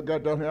 Cupcakes I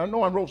got down here. I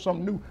know I wrote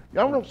something new.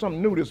 I wrote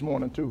something new this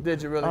morning too.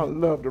 Did you really? I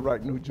love to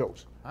write new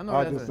jokes. I know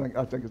I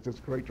think it's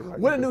just great to write.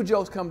 When do new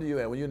jokes come to you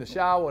at? When you're in the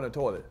shower or in the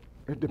toilet?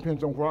 It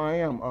depends on where I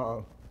am.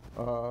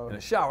 In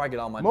the shower, I get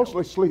all my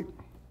mostly jokes. Sleep.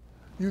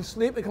 You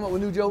sleep and come up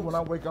with new jokes? When I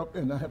wake up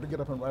and I have to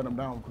get up and write them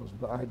down because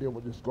the idea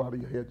will just go out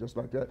of your head just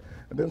like that.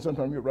 And then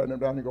sometimes you write them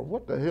down and you go,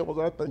 what the hell was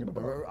I thinking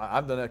about?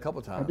 I've done that a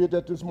couple times. I did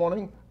that this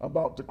morning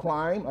about the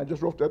crime. I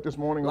just wrote that this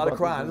morning. A lot of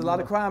crime. There's a lot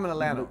of crime in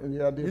Atlanta.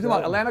 Yeah, I did. You talking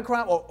about Atlanta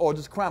crime or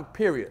just crime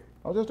period?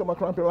 I was just talking about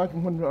crime period. Like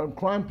when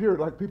crime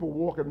period, like people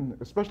walking,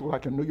 especially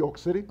like in New York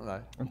City,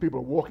 and people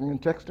are walking and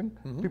texting.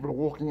 People are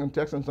walking and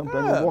texting.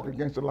 Sometimes you walk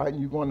against the light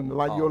and you go in the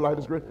light, your light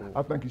is red.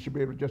 I think you should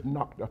be able to just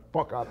knock the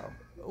fuck out of them.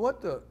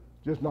 What the?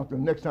 Just knock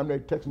them. Next time they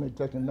texting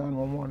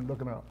 911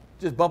 looking out.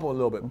 Just bump them a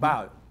little bit.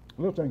 Bow.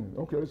 Little thing.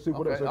 Okay, let's see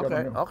what else I got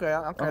on here. Okay.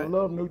 I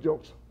love new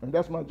jokes, and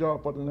that's my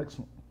job for the next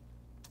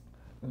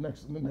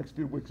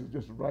few weeks is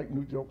just write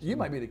new jokes. You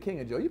might be the king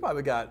of jokes. You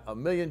probably got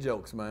 1 million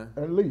jokes, man.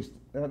 At least.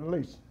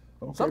 Okay.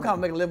 Some kind of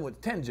make a living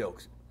with 10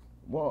 jokes.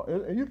 Well,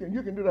 you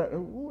can do that.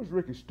 Who is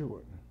Ricky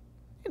Stewart?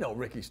 You know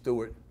Ricky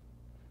Stewart.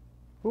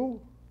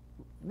 Who?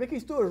 Ricky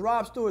Stewart is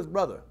Rob Stewart's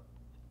brother.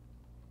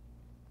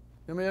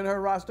 You ever heard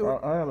Rod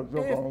Stewart? I have a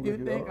joke on you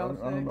Ricky. think I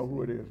don't know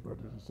who it is, but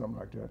it's something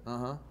like that.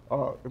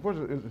 Uh-huh.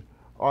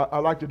 I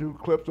like to do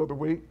clips of the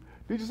week.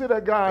 Did you see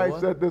that guy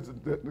said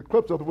the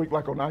clips of the week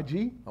like on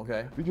IG?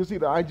 Okay. Did you see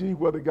the IG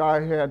where the guy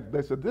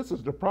they said, this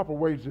is the proper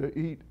way to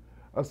eat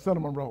a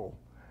cinnamon roll.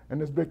 And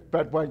this big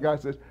fat white guy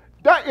says,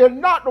 that is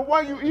not the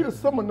way you eat a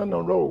cinnamon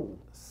roll.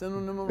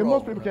 Cinnamon roll. And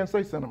most people can't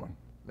say cinnamon.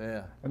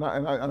 Yeah.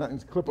 And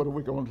it's clip of the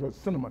week I want to say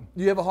cinnamon.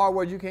 Do you have a hard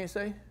word you can't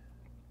say?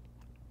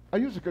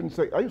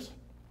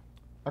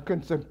 I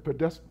couldn't say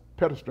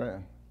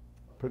pedestrian.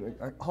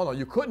 Hold on,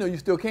 you couldn't or you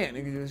still can't?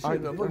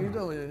 Shit, the fuck you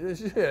doing?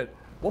 Shit.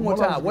 One more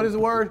time. What is the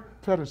word?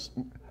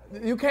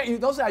 You can't. You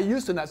don't say I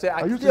used to not say.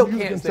 I still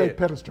can't say it.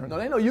 Pedestrian. No,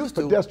 they know used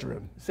to.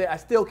 Pedestrian. Say I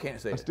still can't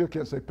say it. I still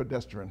can't say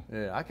pedestrian.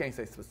 Yeah, I can't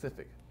say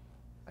specific.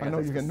 I know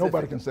you can.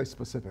 Nobody can say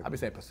specific. I be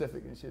saying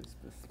Pacific and shit.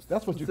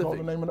 That's what you call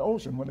the name of the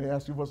ocean when they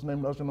ask you what's the name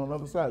of the ocean on the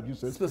other side. You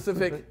say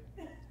specific.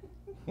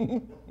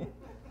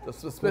 The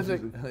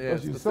specific. Yeah,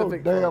 you're so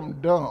damn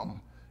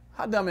dumb.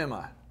 How dumb am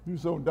I? You're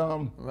so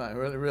dumb. Right,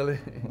 really?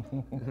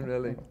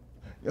 Really?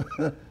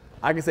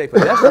 I can say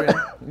pedestrian.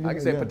 I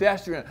can say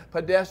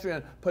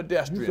pedestrian.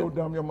 You so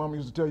dumb. Your mom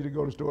used to tell you to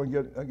go to the store and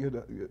get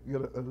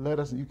a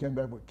lettuce, and you came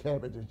back with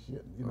cabbage and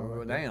shit. You know.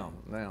 Oh, damn.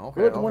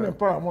 Okay. Earth, Wind, and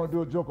Fire. I want to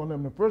do a joke on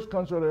them. The first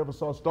concert I ever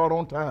saw start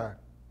on time.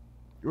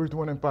 Earth,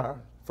 Wind, and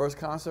Fire. First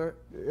concert?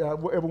 Yeah, I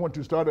ever went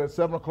to start at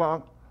 7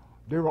 o'clock.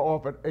 They were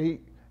off at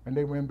 8, and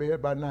they were in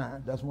bed by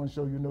 9. That's one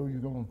show you know you're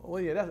going.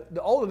 Well, yeah.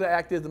 The older the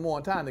act is, the more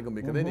on time they're gonna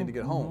be, because they need to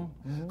get home.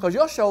 Because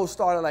your show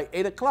started at like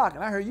 8 o'clock,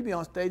 and I heard you be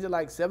on stage at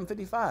like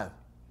 7:55.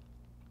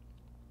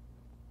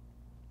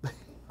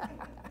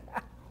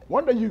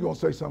 One day you're going to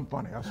say something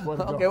funny, I swear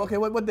to God. Okay,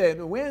 what day?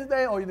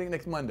 Wednesday, or you think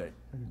next Monday?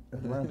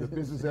 Atlanta's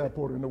busiest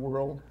airport in the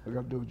world. I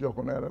got to do a joke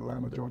on that.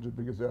 Atlanta, Georgia's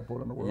biggest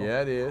airport in the world.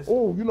 Yeah, it is.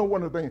 Oh, you know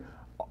one of the things?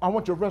 I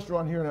went to a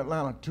restaurant here in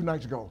Atlanta 2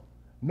 nights ago.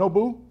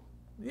 Nobu?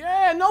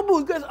 Yeah,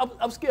 Nobu's good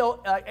upscale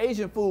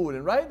Asian food,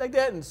 and right? Like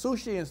that, and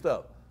sushi and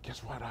stuff.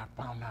 Guess what I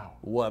found out?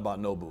 What about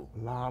Nobu?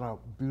 A lot of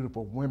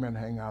beautiful women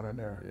hang out in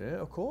there.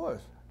 Yeah, of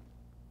course.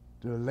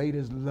 The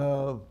ladies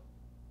love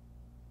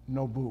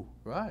Nobu.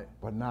 Right.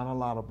 But not a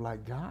lot of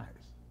black guys.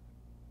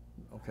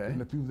 Okay. And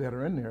the few that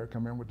are in there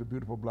come in with the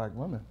beautiful black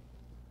women.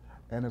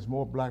 And there's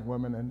more black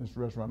women in this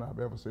restaurant I've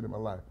ever seen in my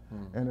life.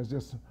 And it's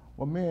just,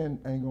 well, men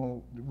ain't gonna,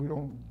 we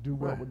don't do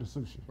well with the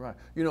sushi. Right.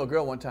 You know, a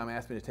girl one time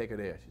asked me to take her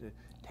there. She said,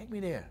 take me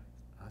there.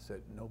 I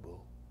said, no, boo.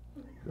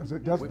 That's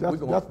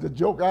the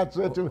joke I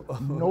said to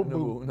no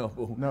boo. No,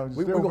 boo. No,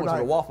 we're going to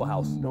the Waffle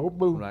House. No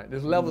boo. Right.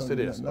 There's levels to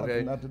this,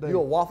 okay? Not today. You're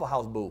a Waffle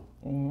House boo,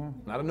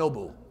 not a no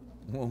boo.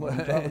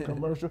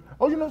 Commercial.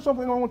 Oh, you know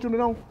something I want you to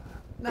know?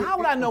 Now, how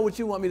would I know what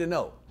you want me to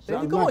know?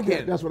 There you go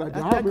again. That's what I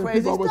do. That's that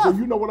crazy stuff. stuff. Say,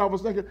 you know what I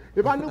was thinking?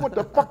 If I knew what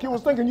the fuck you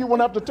was thinking, you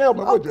wouldn't have to tell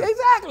me, would you?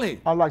 Exactly.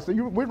 I like, so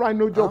we're writing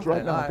new jokes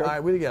right now, okay? All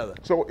right, we together.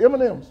 So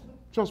M&M's,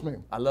 trust me.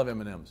 I love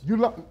M&M's. You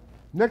love.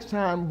 Next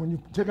time when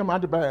you take them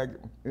out the bag,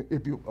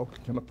 if you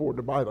can afford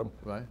to buy them.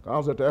 Right. I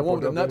was at the The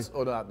airport. one with the nuts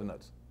or the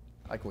nuts?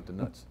 I like with the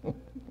nuts.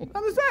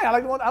 I'm just saying, I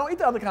like the one, I don't eat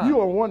the other kind. You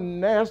are one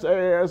nasty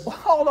ass.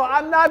 Hold on,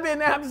 I'm not being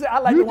nasty. I'm just saying, I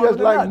like the one with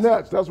the nuts. You nuts. just like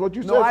nuts. That's what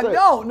you said. No, I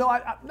don't.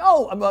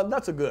 No,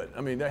 nuts are good.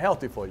 I mean, they're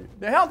healthy for you.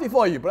 They're healthy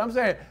for you, but I'm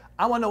saying,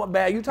 I want to know what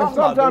bag you talking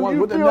about. Sometimes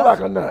you feel like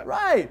a nut.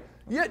 Right.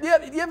 You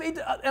ever eat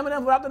the M&M's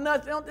without the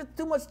nuts? It's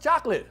too much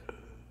chocolate.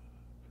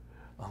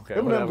 Okay,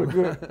 M&M's are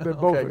good. They're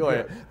both okay, go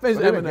good. ahead.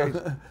 Finish M&M's.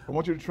 I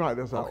want you to try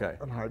this out. Okay.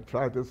 And I've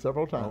tried this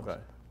several times. Okay.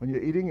 When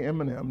you're eating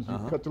M&M's, you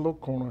cut the little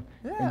corner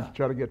and you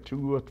try to get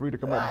 2 or 3 to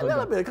come out. A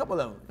little bit, a couple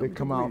of them. They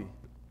come out.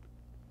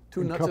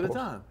 2 nuts at a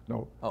time.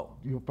 No. Oh.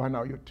 You'll find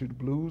out your 2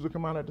 blues will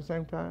come out at the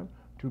same time.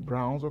 2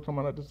 browns will come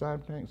out at the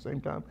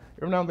same time.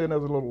 Every now and then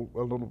there's a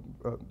little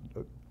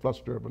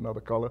cluster of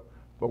another color.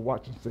 But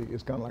watch and see.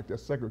 It's kind of like they're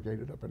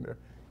segregated up in there.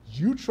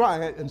 You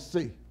try it and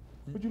see.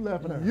 What you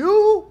laughing at?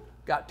 You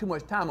got too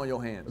much time on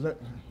your hands.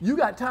 You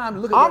got time to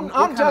look at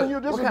I'm telling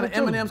you, this what is kind the of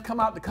truth. M&Ms come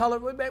out the color.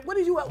 What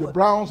did you? The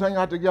browns hang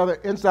out together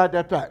inside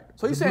that pack.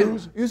 So you saying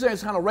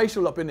it's kind of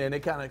racial up in there, and they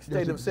kind of stay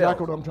That's themselves.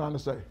 exactly what I'm trying to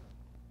say.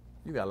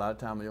 You got a lot of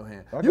time on your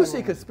hands. You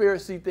see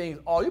conspiracy things.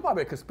 Oh, you're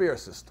probably a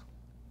conspiracist.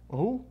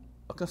 Who?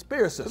 A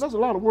conspiracist. There's a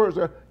lot of words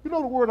there. You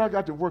know the word I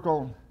got to work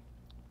on?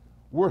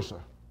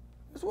 Worser.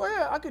 Well,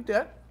 yeah, I get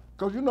that.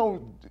 Because you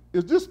know,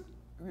 is this?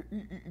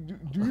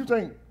 Do you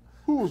think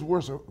who was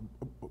worse,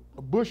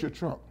 Bush or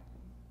Trump?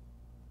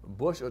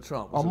 Bush or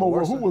Trump? Who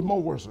was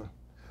more worse?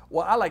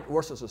 Well, I like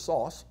Worcestershire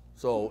sauce,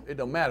 so it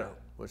don't matter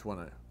which one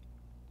it is.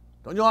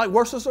 Don't you like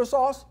Worcestershire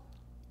sauce?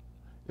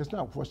 It's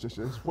not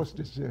Worcestershire. It's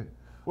Worcestershire.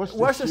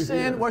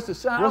 Worcestershire.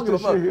 I don't give a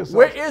fuck. Sauce.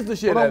 Where is the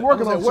shit? But I'm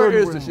working on where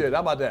is the shit? How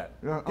about that?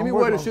 Yeah, Give me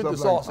where the shit the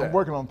sauce at. I'm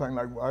working on things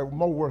like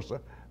more worse.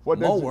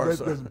 More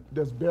worse.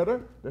 There's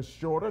better. There's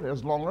shorter.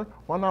 There's longer.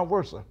 Why not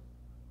worse?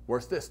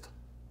 Worstest.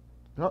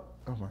 Oh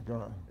my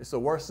God. It's a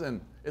worse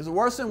than. It's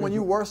worse than when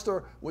you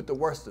worster with the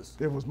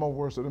worstest. It was more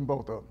worse than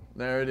both of them.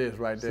 There it is,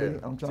 right there. See,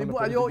 I'm trying to boy,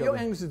 put it your together.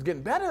 English is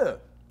getting better.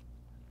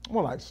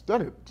 Well, I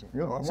studied. You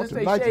know, Since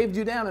they shaved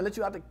you down and let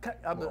you out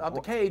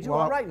the cage, you're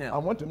all right now. I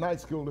went to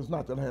night school. It's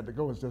not that I had to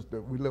go. It's just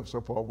that we live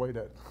so far away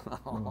that.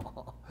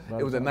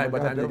 It was at night by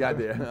the time you got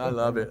there. I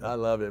love it. I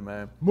love it,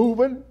 man.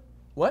 Moving.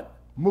 What?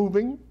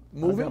 Moving.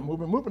 Moving?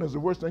 Moving is the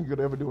worst thing you could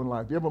ever do in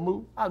life. You ever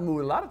move? I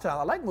move a lot of times.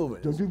 I like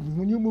moving.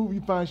 When you move,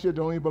 you find shit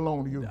that don't even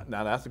belong to you.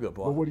 Now that's a good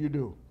part. But what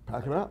do?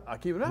 Pack it up. I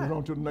keep it up. Move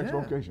on to the next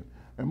location.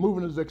 And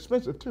moving is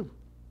expensive too.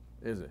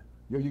 Is it?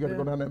 Yeah, you got to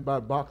go down there and buy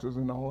boxes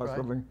and all that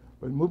Right. stuff.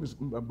 But moving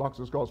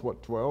boxes cost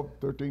what, $12,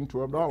 $13,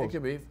 $12? It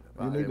could be.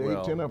 You need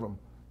 8, 10 of them.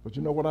 But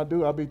you know what I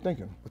do? I be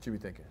thinking. What you be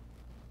thinking?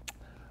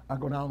 I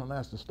go down and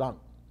ask the stock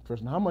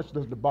person, how much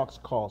does the box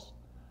cost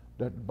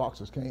that the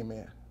boxes came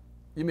in?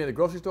 You mean the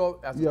grocery store?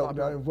 Yeah,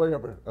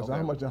 wherever. I said, Okay.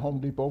 how much at Home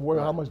Depot?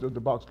 How much does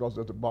the box cost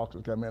that the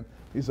boxes come in?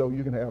 He said,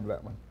 you can have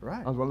that one.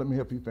 Right. I was well, let me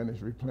help you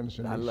finish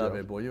replenishing. I love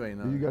it, boy. You ain't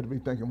know. You got to be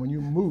thinking when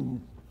you move.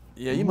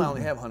 Yeah, you might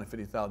only have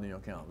 $150,000 in your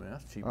account, man.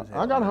 That's cheap as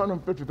hell. I got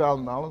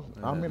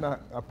 $150,000. I mean, I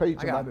paid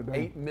I got somebody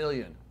today. $8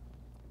 million.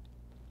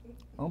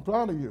 I'm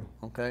proud of you.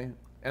 Okay,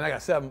 and I got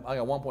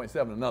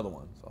 1.7 another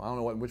one. So I don't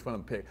know which one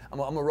to pick. I'm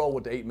gonna roll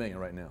with the $8 million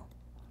right now.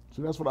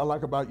 So that's what I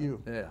like about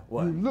you. Yeah.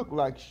 What? You look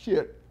like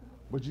shit,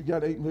 but you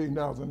got $8 million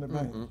in the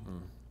bank.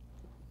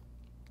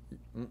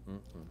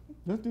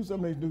 Let's do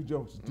some of these new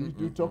jokes. Do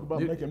you talk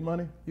about making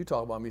money? You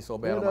talk about me so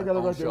bad Yeah, on I got my it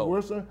own right there. show.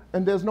 Worse,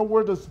 and there's no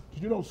word that's,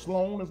 you know,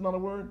 Sloan is not a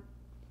word?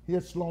 He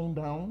had slowed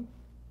down.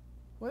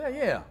 Well,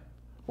 yeah.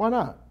 Why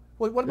not?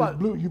 What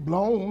about? You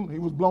blown, he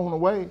was blown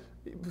away.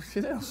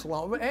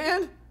 Slow,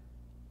 and?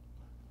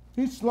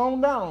 He's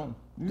slowed down.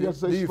 You got to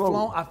say slow.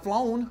 Flown? I've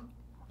flown.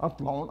 I've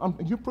flown.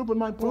 You're proving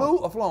my point. Flew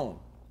or flown?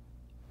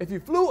 If you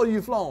flew or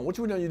you flown, which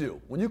one do you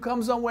do? When you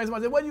come somewhere,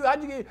 somebody say,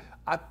 how'd you get?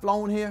 I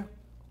flown here.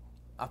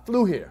 I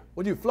flew here.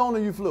 What you flown or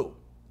you flew?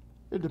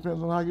 It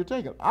depends on how you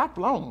take it. I've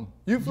flown.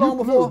 You flown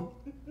before?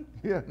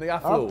 Yeah. Nigga, I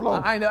flew. I've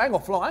flown. I ain't gonna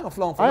flown. I ain't gonna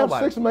flown for I have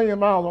nobody. 6 million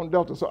miles on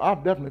Delta, so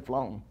I've definitely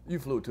flown. You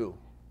flew too.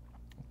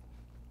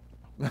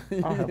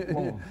 I have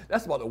flown.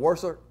 That's about the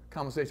worst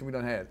conversation we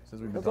done had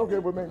since we've been That's talking.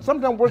 okay with me.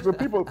 Sometimes worse than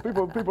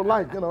people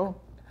like, you know.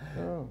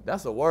 Yeah.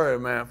 That's a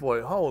word, man, for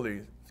it.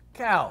 Holy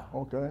cow.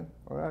 Okay.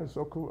 All right,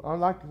 so cool. I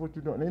like what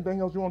you're doing. Anything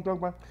else you want to talk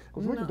about?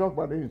 Because we can talk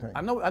about anything.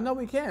 I know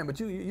we can, but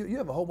you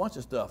have a whole bunch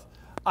of stuff.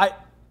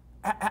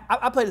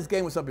 I play this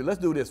game with some people. Let's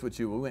do this with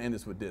you. We're gonna end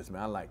this with this,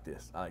 man. I like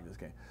this. I like this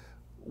game.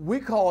 We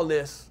call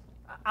this,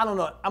 I don't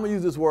know, I'm gonna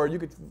use this word, you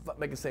could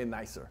make it say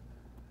nicer.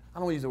 I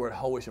don't wanna use the word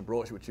hoish and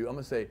broish with you. I'm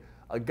gonna say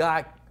a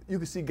guy, you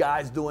can see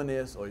guys doing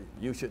this, or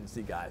you shouldn't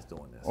see guys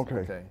doing this.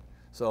 Okay.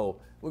 So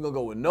we're gonna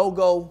go with no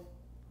go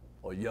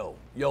or yo.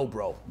 Yo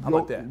bro. How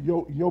about that?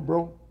 Yo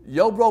bro.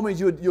 Yo bro means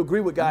you agree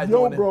with guys Yo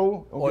doing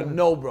bro. it. Or Okay.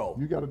 no bro.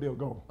 You got a deal,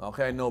 go.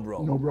 Okay, no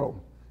bro. No bro.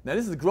 Now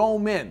this is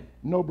grown men.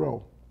 No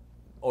bro.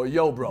 Or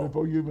yo bro.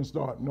 Before you even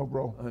start, no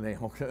bro.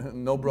 Okay.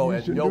 No bro You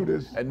and should yo do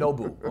this. and no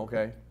boo.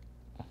 Okay.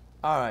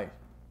 All right.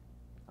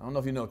 I don't know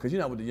if you know, because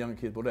you're not with the younger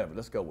kids, but whatever.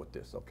 Let's go with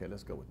this. Okay,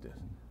 let's go with this.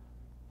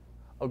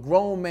 A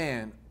grown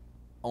man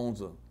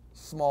owns a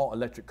small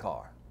electric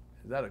car.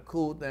 Is that a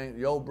cool thing?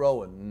 Yo,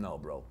 bro, or no,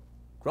 bro?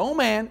 Grown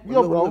man.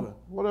 Yo bro.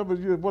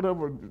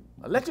 Whatever.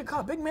 Electric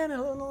car, big man.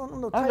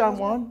 No, I got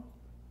one.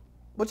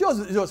 But yours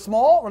is yours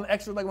small or an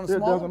extra, like on a It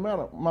small? doesn't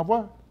matter. My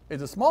what?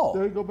 Is it small?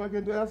 There you go back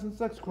into asking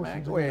sex Man,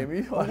 questions. go ahead.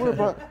 again.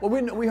 Well,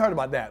 we heard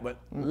about that, but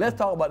let's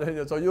talk about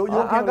it. So you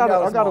I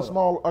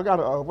got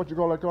a what you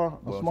call that car?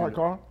 A smart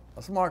car.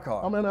 A smart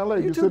car. I'm in LA.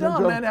 You You too sit in dumb,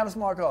 traffic. man, to have a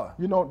smart car.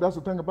 You know, that's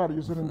the thing about it.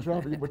 You sit in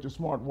traffic with your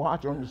smart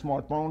watch on your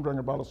smartphone, drinking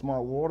a bottle of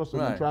smart water,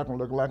 sitting Right. in traffic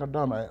looking like a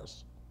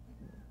dumbass.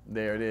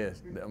 There it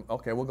is.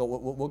 Okay, we'll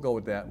go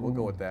with that. We'll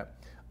go with that.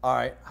 All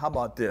right, how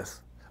about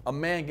this? A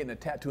man getting a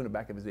tattoo in the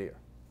back of his ear.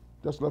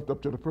 That's left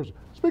up to the person.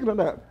 Speaking of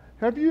that,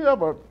 have you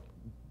ever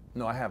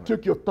No, I haven't.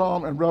 took your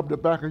thumb and rubbed the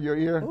back of your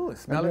ear Ooh,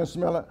 smell and it? then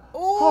smell it? Ooh.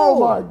 Oh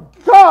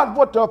my God,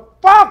 what the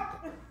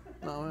fuck?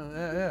 No,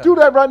 yeah. Do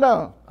that right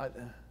now. I-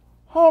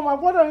 Oh my,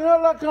 where the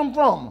hell that come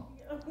from?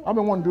 I've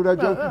been wanting to do that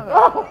joke.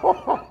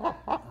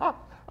 I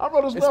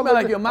rather smell smell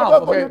like your mouth,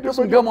 That's what okay? you do Put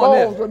some with your gum on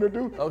there. balls than to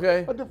do.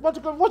 Okay.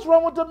 What's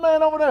wrong with the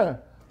man over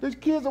there? These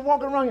kids are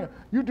walking around here.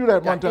 You do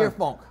that one Got time. ear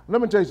funk.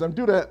 Let me tell you something.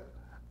 Do that,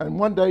 and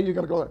one day you're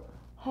gonna go like,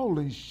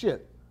 holy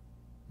shit.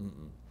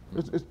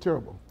 It's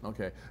terrible.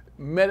 Okay.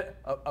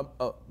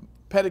 A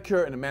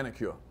pedicure and a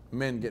manicure.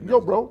 Men getting Yo,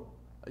 those. bro.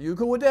 Are you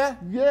cool with that?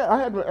 Yeah,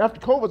 after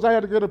COVID, I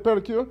had to get a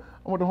pedicure.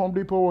 I went to Home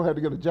Depot. I had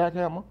to get a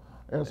jackhammer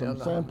and some Hell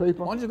no.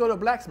 sandpaper Why don't you go to a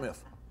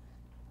blacksmith?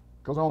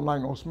 because I don't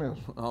like no Smiths.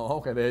 Oh,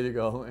 okay, there you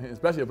go.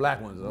 Especially the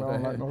black ones. Okay. I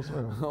don't like no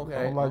Smiths. Okay,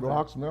 I don't like okay.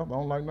 locksmith. I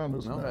don't like none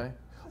of this. Okay.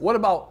 What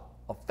about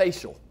a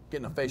facial?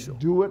 Getting a facial.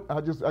 Do it. I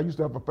used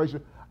to have a facial.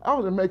 I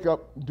was in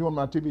makeup doing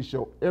my TV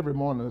show every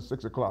morning at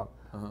 6 o'clock.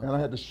 And I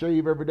had to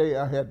shave every day.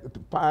 I had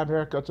 5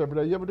 haircuts every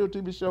day. You ever do a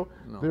TV show?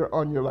 No. They're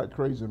on you like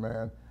crazy,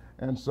 man.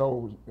 And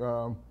so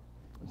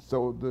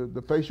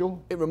the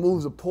facial, It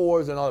removes the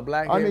pores and all the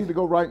black I hairs. need to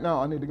go right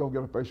now. I need to go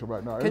get a facial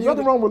right now. There's you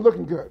nothing get- wrong with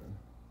looking good.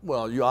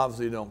 Well, you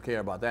obviously don't care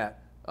about that.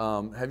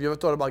 Have you ever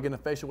thought about getting a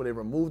facial where they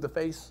remove the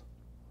face?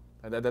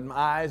 That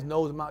eyes,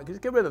 nose, mouth.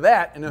 Just get rid of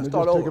that and then They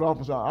start just over. take it off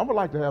and say, I would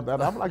like to have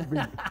that. I would like to be,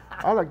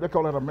 they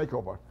call that a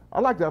makeover. I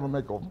like to have a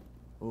makeover.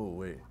 Ooh,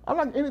 wait. I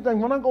like anything.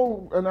 When I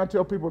go and I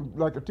tell people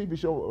like a TV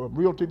show, a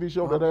real TV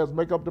show that has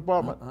makeup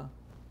department,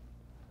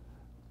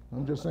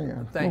 I'm just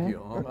saying. Thank you.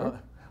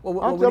 Well,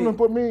 I'm we telling them need-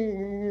 put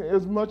me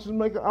as much as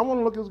makeup. I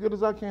want to look as good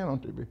as I can on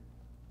TV.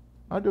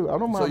 I do. I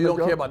don't mind So you don't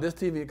makeup. care about this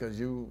TV because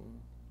you.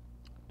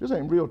 This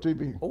ain't real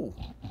TV, Oh,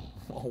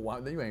 wow,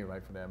 you ain't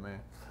right for that, man.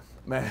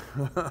 Man,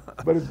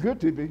 but it's good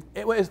TV.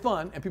 well, it's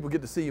fun, and people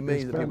get to see you,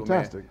 millions It's of people,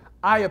 fantastic. man.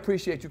 I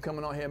appreciate you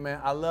coming on here, man.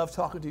 I love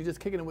talking to you, just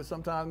kicking it with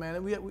sometimes, man.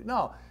 And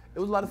no, it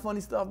was a lot of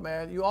funny stuff,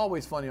 man. You're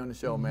always funny on the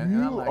show, man.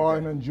 and I You like are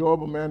that. an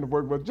enjoyable man to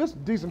work with.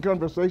 Just decent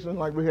conversation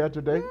like we had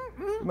today.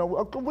 You know,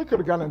 we could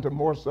have gotten into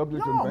more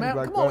subjects and No, things man,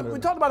 like come on. that. We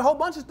talked about a whole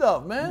bunch of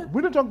stuff, man.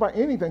 We didn't talk about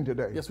anything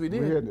today. Yes, we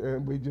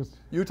did. We just.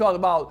 You talked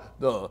about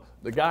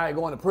the guy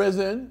going to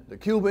prison, the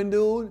Cuban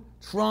dude,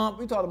 Trump.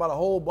 We talked about a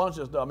whole bunch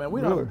of stuff, man.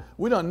 Really?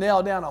 We done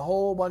nailed down a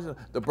whole bunch of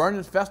the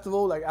Burning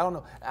Festival. Like, I don't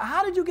know.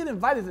 How did you get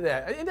invited to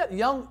that? Ain't that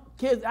young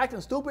kids acting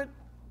stupid?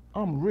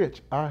 I'm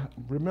rich. I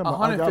remember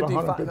I got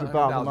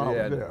 $150,000.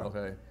 Yeah, Yeah.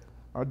 okay.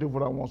 I do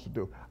what I want to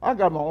do. I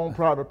got my own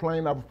private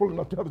plane. I was pulling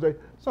up the other day.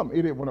 Some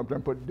idiot went up there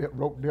and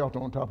wrote Delta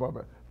on top of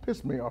it.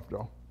 Pissed me off,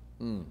 though.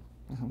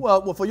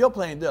 Well, for your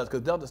plane it does,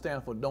 because Delta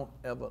stands for don't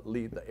ever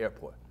leave the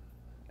airport.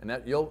 And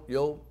that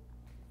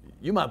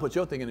you might put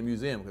your thing in the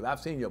museum, because I've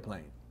seen your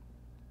plane.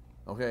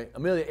 Okay,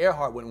 Amelia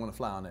Earhart wouldn't want to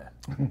fly on that.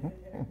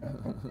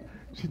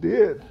 She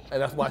did.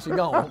 And that's why she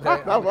gone.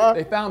 Okay,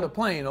 they found a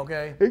plane.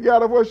 Okay. He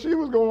got her where she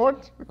was going.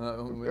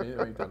 We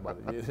ain't talking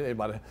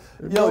about it.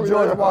 Yo,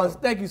 George Wallace,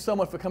 thank you so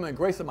much for coming and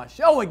gracing my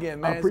show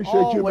again, man. I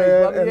appreciate you,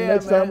 man. Brother. And yeah,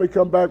 next time we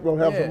come back, we'll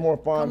have some more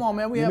fun. Come on,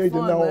 man. We you have need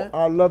fun, to know man.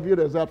 I love you.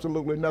 There's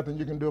absolutely nothing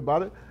you can do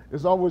about it.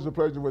 It's always a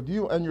pleasure with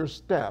you and your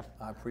staff.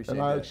 I appreciate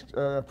that. And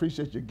I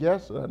appreciate your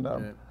guests. And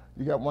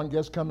you got one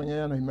guest coming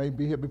in. He may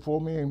be here before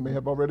me. He may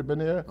have already been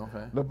here.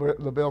 Okay.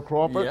 LaBelle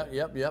Crawford.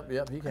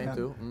 Yep. He came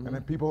too. And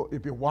then people,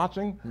 if you're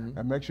watching,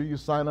 and make sure you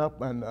sign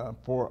up and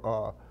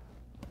for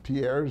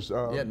Pierre's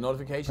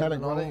notifications Panic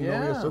and all that.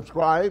 Room.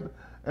 Subscribe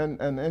and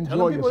enjoy Tell them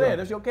people yourself. there.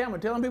 That's your camera.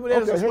 Tell them people there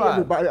to subscribe. Hey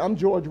everybody, I'm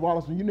George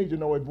Wallace, and you need to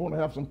know if you want to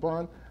have some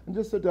fun and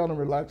just sit down and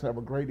relax, have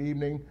a great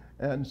evening.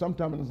 And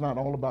sometimes it's not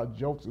all about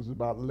jokes, it's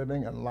about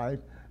living and life.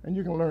 And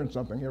you can learn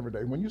something every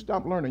day. When you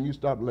stop learning, you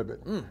stop living.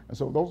 And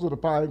so those are the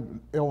 5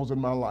 L's in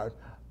my life: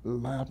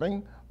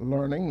 laughing,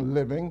 learning,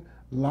 living,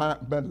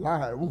 but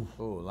lie. Oof.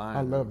 Ooh, lying.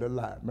 I love to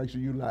lie. Make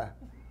sure you lie.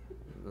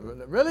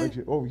 Really?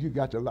 You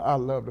got your lie. I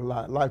love to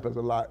lie. Life is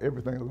a lie.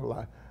 Everything is a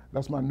lie.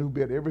 That's my new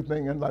bit.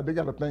 Everything in life. They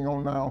got a thing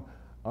on now.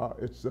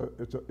 It's a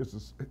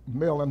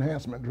male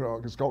enhancement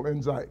drug. It's called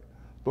Insight.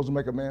 Supposed to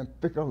make a man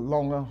thicker,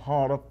 longer,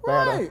 harder,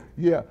 fatter. Right.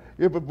 Yeah.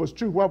 If it was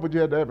true, why would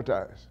you have to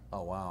advertise?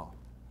 Oh, wow.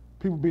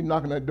 People be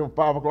knocking at the door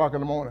 5 o'clock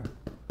in the morning.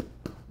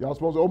 Y'all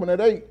supposed to open at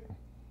 8.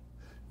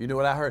 You know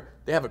what I heard?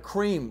 They have a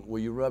cream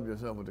where you rub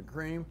yourself with the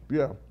cream.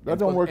 Yeah, that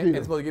don't work either.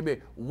 It's supposed to get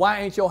big.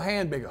 Why ain't your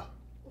hand bigger?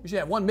 You should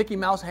have one Mickey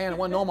Mouse hand and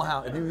one normal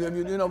hand. If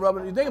you know, rub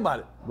it, you think about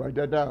it. Write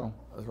that down.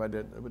 That's right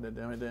there. Put that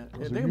down right there.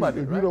 Yeah, If think about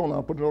it. If right? you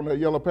don't put it on that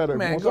yellow pattern.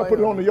 Man, Once I put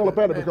it on the yellow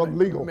pattern, it becomes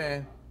legal.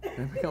 Man,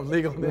 it becomes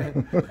legal,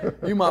 man.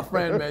 You my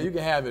friend, man. You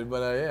can have it,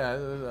 but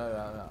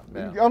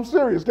man. I'm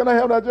serious. Can I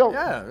have that joke?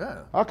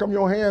 Yeah. How come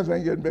your hands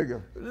ain't getting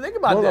bigger? Think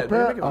about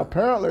that.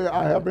 Apparently,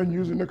 I have been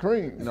using the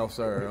cream. No,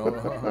 sir.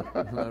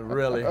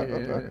 Really.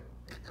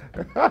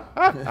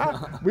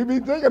 We be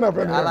thinking of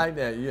it. I like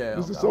that. Yeah.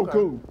 This is so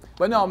cool.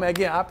 But no, man.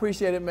 Again, I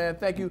appreciate it, man.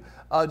 Thank you,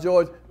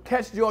 George.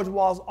 Catch George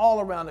Wallace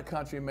all around the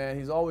country, man.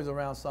 He's always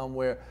around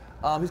somewhere.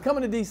 He's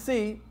coming to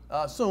D.C.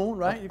 Soon,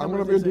 right? I'm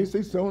going to be in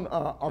D.C. soon,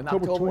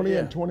 October 20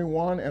 and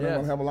 21, and I'm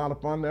going to have a lot of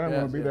fun there. I'm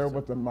going to be there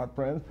with my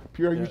friends.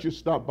 Pierre, you should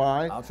stop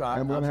by. I'll try.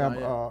 And we're going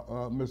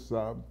to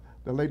have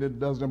the lady that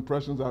does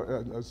impressions,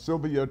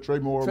 Sylvia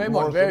Tremor.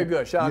 Very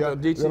good. Shout out to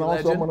D.C. And also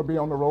legend. I'm going to be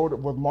on the road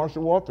with Marsha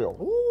Warfield.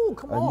 Ooh,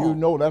 come on. And you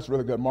know that's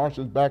really good.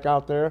 Marsha's back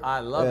out there.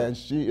 I love it. And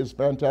she is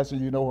fantastic.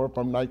 You know her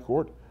from Night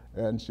Court.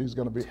 And she's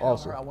going to be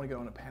awesome. Her I want to get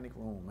on the Panic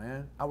Room,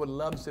 man. I would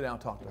love to sit down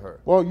and talk to her.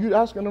 Well, you're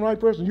asking the right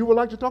person. You would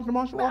like to talk to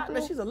Marsha Warfield?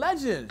 Man, she's a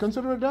legend.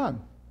 Consider it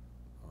done.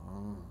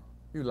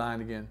 You lying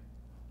again?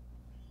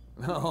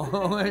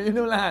 No, you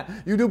do lying.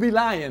 You do be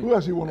lying. Who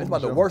else you want That's on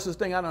about the the show? worstest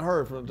thing I done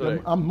heard from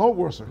today. I'm more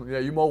worse. Yeah,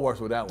 you more worse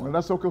with that one. And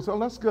that's so cool. So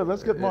let's get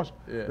Marsha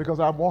because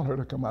I want her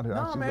to come out here.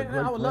 No, She's man, a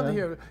great I would love to friend.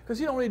 hear her because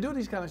she don't really do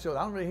these kind of shows.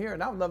 I don't really hear it.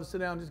 And I would love to sit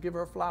down and just give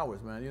her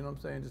flowers, man. You know what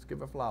I'm saying? Just give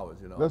her flowers.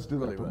 You know. Let's do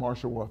really, that for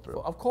Marsha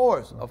Warfield. Of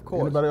course, of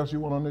course. Anybody else you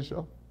want on this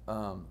show?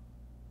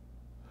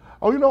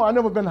 Oh, you know, I've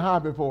never been high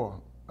before.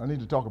 I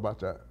need to talk about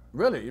that.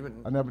 Really?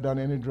 I never done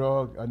any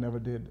drug. I never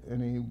did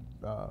any,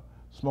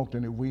 smoked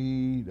any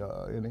weed,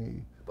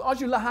 any. But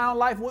aren't you high on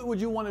life? What would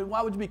you want to?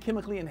 Why would you be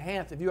chemically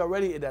enhanced if you're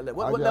already at that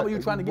level? What level are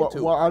you trying to get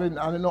to? Well, I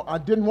didn't know. I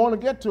didn't want to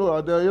get to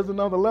it. There is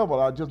another level.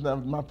 I just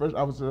my first.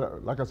 I was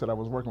like I said, I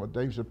was working with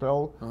Dave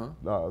Chappelle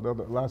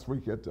last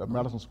week at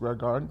Madison Square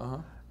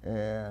Garden,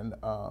 and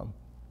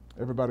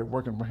everybody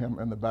working for him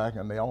in the back,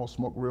 and they all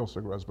smoked real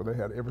cigarettes, but they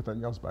had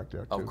everything else back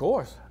there too. Of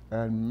course.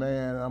 And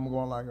man, I'm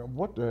going like,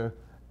 what the?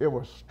 It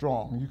was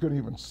strong. You couldn't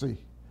even see.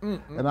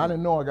 And I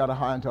didn't know I got a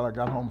high until I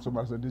got home.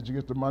 Somebody said, "Did you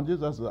get the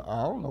munchies?" I said,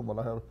 "I don't know what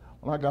I have."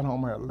 When I got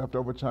home, I had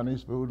leftover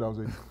Chinese food. I was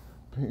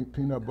eating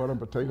peanut butter and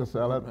potato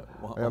salad.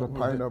 I had a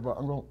pint of.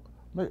 I'm going,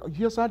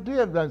 yes, I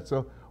did that.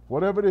 So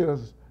whatever it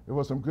is, it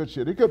was some good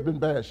shit. It could have been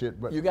bad shit,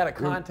 but you got a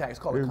contact. It's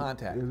called a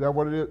contact. Is that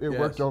what it is? It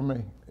worked on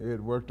me.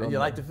 It worked on me. And you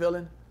like the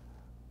feeling?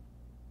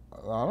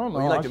 I don't know.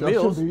 You like the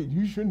meals?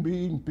 You shouldn't be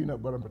eating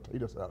peanut butter and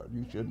potato salad.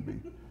 You shouldn't be.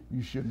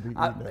 You shouldn't be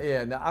eating that.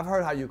 Yeah, now I've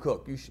heard how you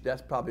cook.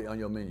 That's probably on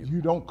your menu.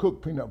 You don't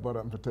cook peanut butter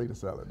and potato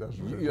salad. That's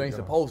really you ain't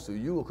supposed to.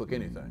 You will cook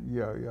anything.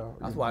 Yeah.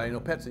 That's why there ain't no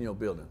pets in your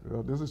building.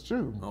 Well, this is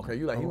true. Okay,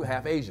 you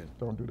half Asian.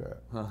 Don't do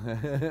that.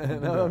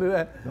 No, don't do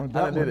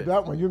that.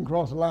 That one, you can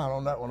cross the line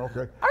on that one,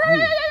 okay?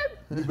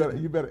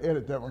 You better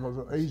edit that one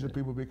because Asian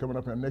people be coming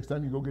up here. Next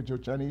time you go get your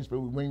Chinese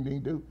food, wing ding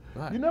do.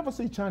 Right. You never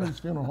see Chinese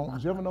funeral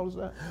homes. You ever notice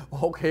that?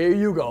 Okay, here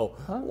you go.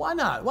 Huh? Why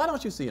not? Why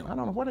don't you see them? I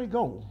don't know where they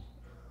go.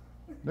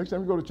 Next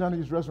time you go to a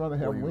Chinese restaurant, they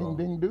have wing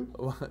ding do.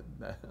 You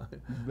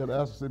better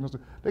ask to see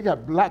Mr. They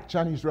got black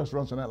Chinese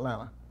restaurants in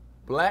Atlanta.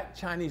 Black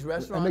Chinese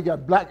restaurants? And they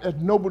got black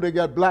at Noble. They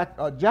got black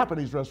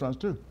Japanese restaurants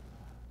too.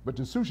 But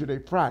the sushi, they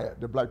fry it.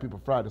 The black people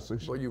fry the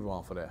sushi. Well, you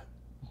wrong for that.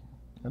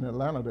 In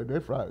Atlanta, they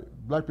fry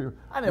it. Black people.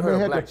 I never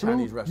heard of black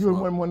Chinese You restaurant.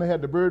 remember when they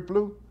had the bird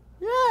flu?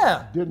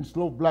 Yeah. Didn't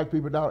slow black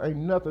people down. Ain't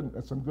nothing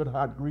that some good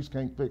hot grease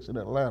can't fix in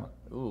Atlanta.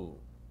 Ooh.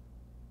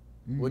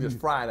 We'll just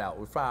fry it out.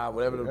 We fry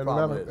whatever the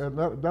problem is.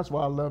 And that's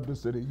why I love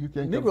this city. You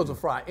can't. Negroes will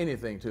fry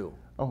anything too.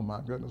 Oh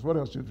my goodness! What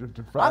else you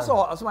to fry? I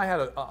saw somebody had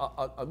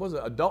what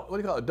do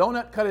you call it, a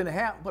donut cut in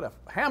half, put a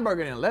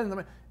hamburger in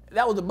it.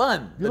 That was the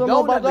bun. You the don't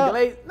know donut, about that? the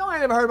glazed. No, I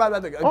never heard about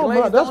that. The Oh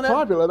glazed my, that's donut.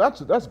 popular.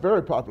 That's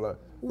very popular.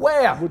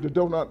 Where? With the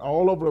donut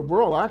all over the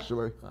world,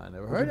 actually. I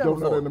never With heard the that donut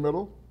before. in the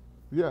middle.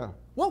 Yeah.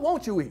 What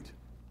won't you eat?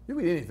 You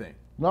eat anything.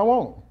 No, I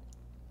won't.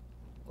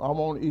 I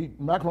won't eat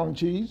macaroni and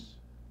cheese.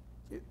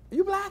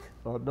 You black?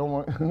 I don't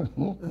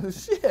want.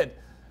 Shit.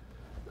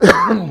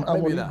 I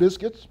won't Maybe eat not.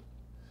 biscuits.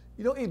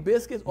 You don't eat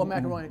biscuits or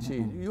macaroni and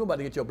cheese. You about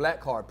to get your black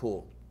card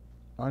pulled.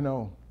 I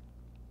know.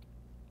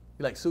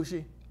 You like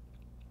sushi?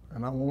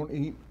 And I won't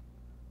eat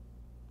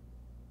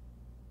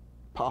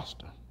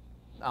pasta.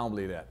 I don't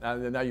believe that.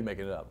 Now you're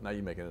making it up. Now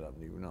you're making it up.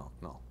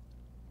 No.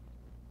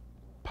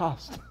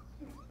 Pasta.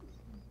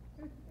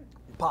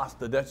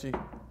 Pasta, does she?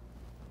 What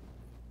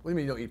do you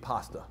mean you don't eat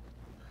pasta?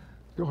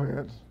 Go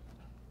ahead.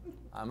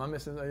 Am I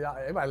missing?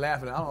 Everybody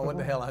laughing. I don't know what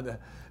the hell I did.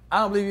 I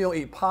don't believe you don't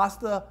eat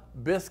pasta,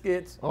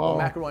 biscuits, or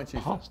macaroni and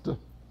cheese. Pasta.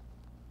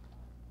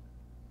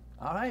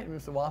 All right,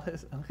 Mr.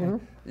 Wallace.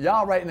 Okay.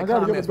 Y'all write in the I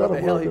gotta comments get a what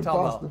the better hell word he than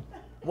talking pasta.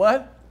 about.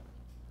 What?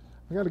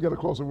 I got to get a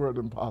closer word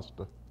than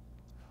pasta.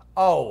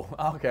 Oh,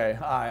 okay.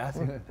 All right. I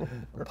see.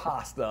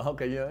 Pasta.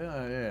 Okay.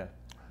 Yeah.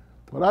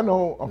 But I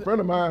know a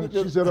friend of mine.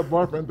 She said her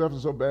boyfriend left her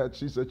so bad.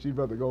 She said she'd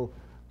rather go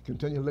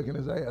continue licking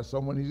his ass. So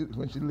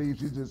when she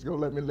leaves, she just go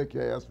let me lick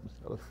your ass.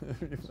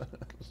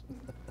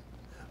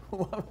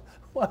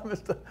 What,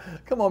 Mr.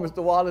 Come on,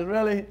 Mr. Wallace.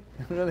 Really?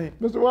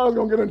 Mr. Wallace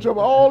gonna get in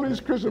trouble. All these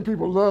Christian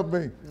people love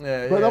me.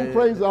 But I'm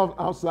crazy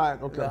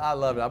outside. Okay. I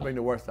love it. I bring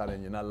the worst out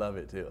in you, and I love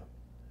it too.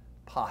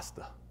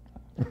 Pasta.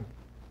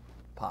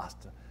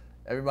 Pasta.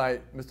 Everybody,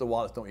 Mr.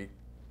 Wallace don't eat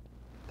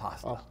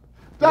pasta.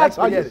 That's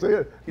how you say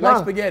it. He likes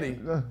spaghetti.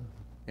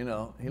 You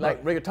know, he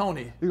likes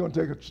rigatoni. You're gonna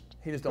take a.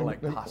 He just don't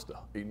like pasta.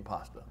 Eating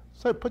pasta.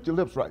 Say, put your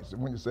lips right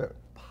when you say it.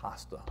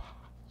 Pasta.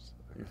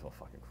 You're so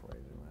fucking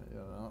crazy,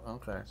 man.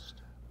 Okay.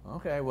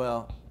 Okay.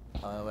 Well,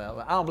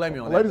 I don't blame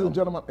you on that. Ladies and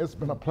gentlemen, it's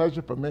been a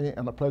pleasure for me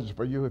and a pleasure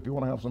for you. If you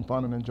want to have some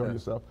fun and enjoy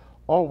yourself,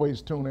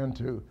 always tune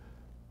into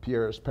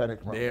Pierre's Panic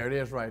Room. There it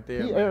is, right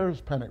there.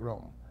 Pierre's Panic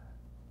Room.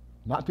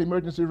 Not the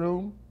emergency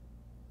room,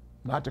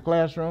 not the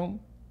classroom,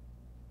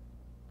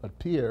 but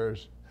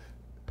Pierre's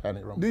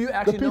Panic Room. Do you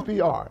actually the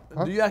PPR?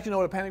 Know, Do you actually know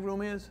what a panic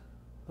room is?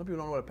 Some people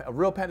don't know what a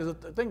real panic is.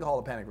 A thing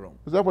called a panic room.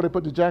 Is that where they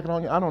put the jacket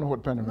on you? I don't know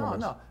what panic room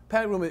is. No.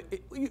 Panic room is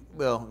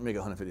well, you make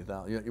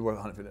 $150,000. You work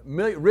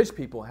 $150,000. Rich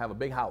people have a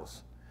big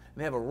house and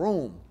they have a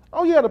room.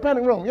 Oh yeah, the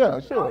panic room. Yeah,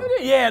 sure. Oh, you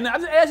did? Yeah. Now I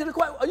just asked you the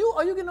question.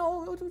 Are you getting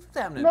old? What's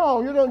happening?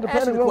 No, you don't. The Ask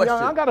panic the room. question.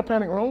 Yeah, I got a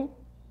panic room.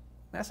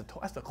 That's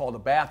called the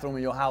bathroom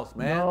in your house,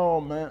 man.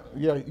 No, man.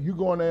 Yeah, you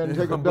go in there and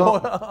take a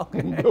dump. Okay.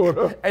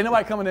 Ain't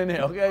nobody coming in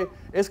there, okay?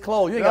 It's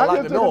closed. You ain't got to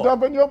lock the door. I can take a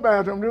dump in your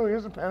bathroom, dude.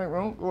 Here's a panic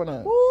room. Go in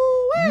there.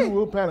 Woo-wee. You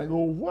will panic. Go,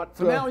 what?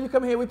 So now when you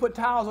come here, we put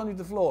towels underneath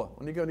the floor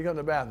when you come to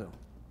the bathroom.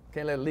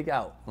 Can't let it leak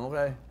out,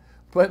 okay?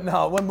 But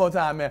no, one more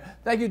time, man.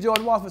 Thank you,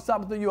 George Wallace, for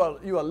stopping through.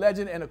 You're a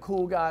legend and a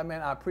cool guy,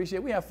 man. I appreciate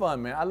it. We have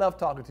fun, man. I love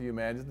talking to you,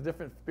 man. Just a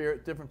different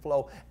spirit, different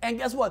flow. And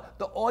guess what?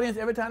 The audience,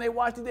 every time they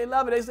watch it, they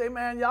love it. They say,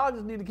 man, y'all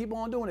just need to keep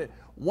on doing it.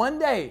 One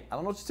day, I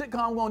don't know what your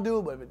sitcom going to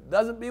do, but if it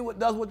does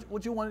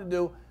what you want it to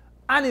do,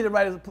 I need to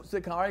write a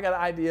sitcom. I already got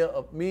an idea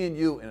of me and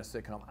you in a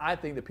sitcom. I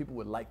think that people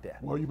would like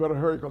that. Well, you better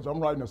hurry because I'm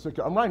writing a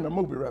sitcom. I'm writing a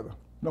movie, rather.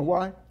 Know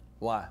why?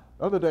 Why?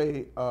 The other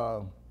day,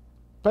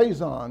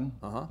 Faison,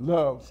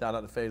 Love. Shout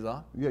out to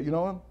Faison. Yeah, you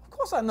know him? Of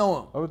course I know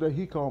him. The other day,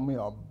 he called me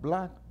a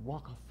black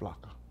waka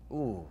flocka.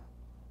 Ooh.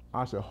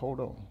 I said,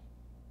 hold on.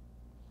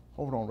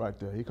 Hold on right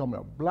there. He called me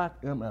a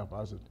black MF.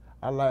 I said,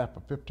 I laughed for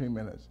 15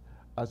 minutes.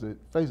 I said,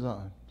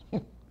 Faison.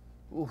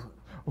 Ooh.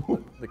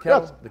 The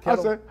kettle? The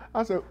kettle?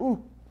 I said,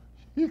 ooh,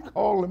 he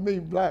calling me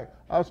black.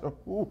 I said,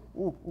 ooh.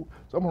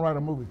 So I'm gonna write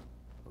a movie.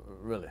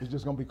 Really? It's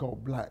just gonna be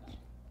called Black.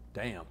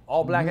 Damn.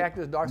 All black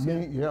actors, dark skin?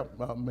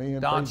 Me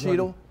and Don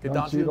Cheadle? Get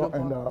Don Cheadle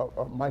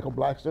and Michael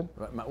Blackston.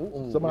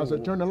 Right, Somebody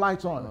said, turn the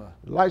lights on.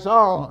 Lights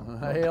on.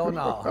 Hell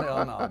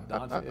no.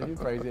 Don Cheadle, you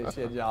crazy as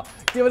shit, y'all.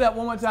 Give it up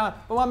one more time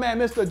for my man,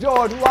 Mr.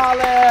 George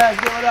Wallace.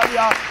 Give it up,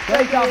 y'all.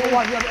 Thank y'all for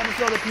watching another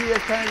episode of Pierre's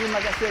Panic Room.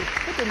 Like I said,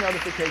 hit the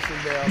notification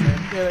bell,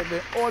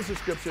 man. Or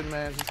subscription,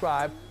 man.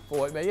 Subscribe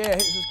for it, man. Yeah,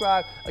 hit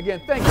subscribe.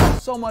 Again, thank you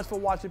so much for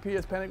watching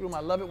Pierre's Panic Room. I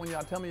love it when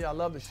y'all tell me y'all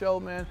love the show,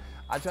 man.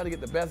 I try to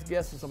get the best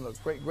guests and some of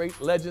the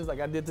great legends like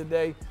I did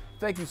today.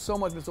 Thank you so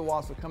much, Mr.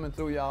 Wallace, for coming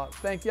through, y'all.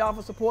 Thank y'all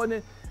for supporting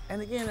it.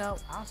 And again,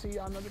 I'll see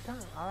y'all another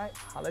time. All right?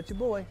 I'll let your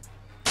boy.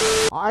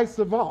 I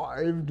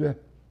survived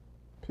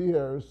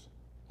Pierre's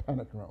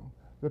Panic Room,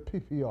 the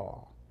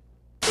PPR.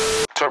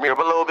 Turn me up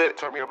a little bit.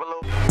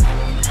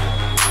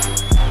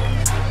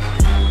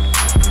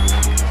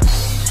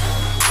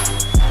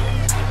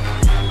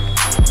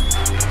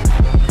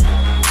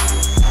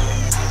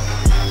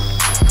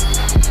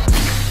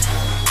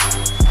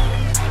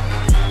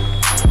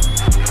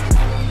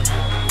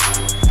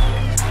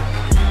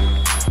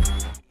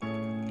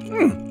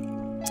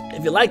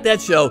 If you like that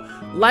show,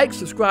 like,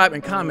 subscribe,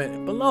 and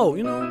comment below.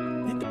 You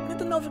know, hit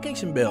the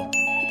notification bell.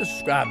 Hit the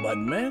subscribe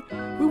button, man.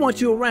 We want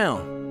you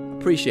around.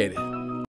 Appreciate it.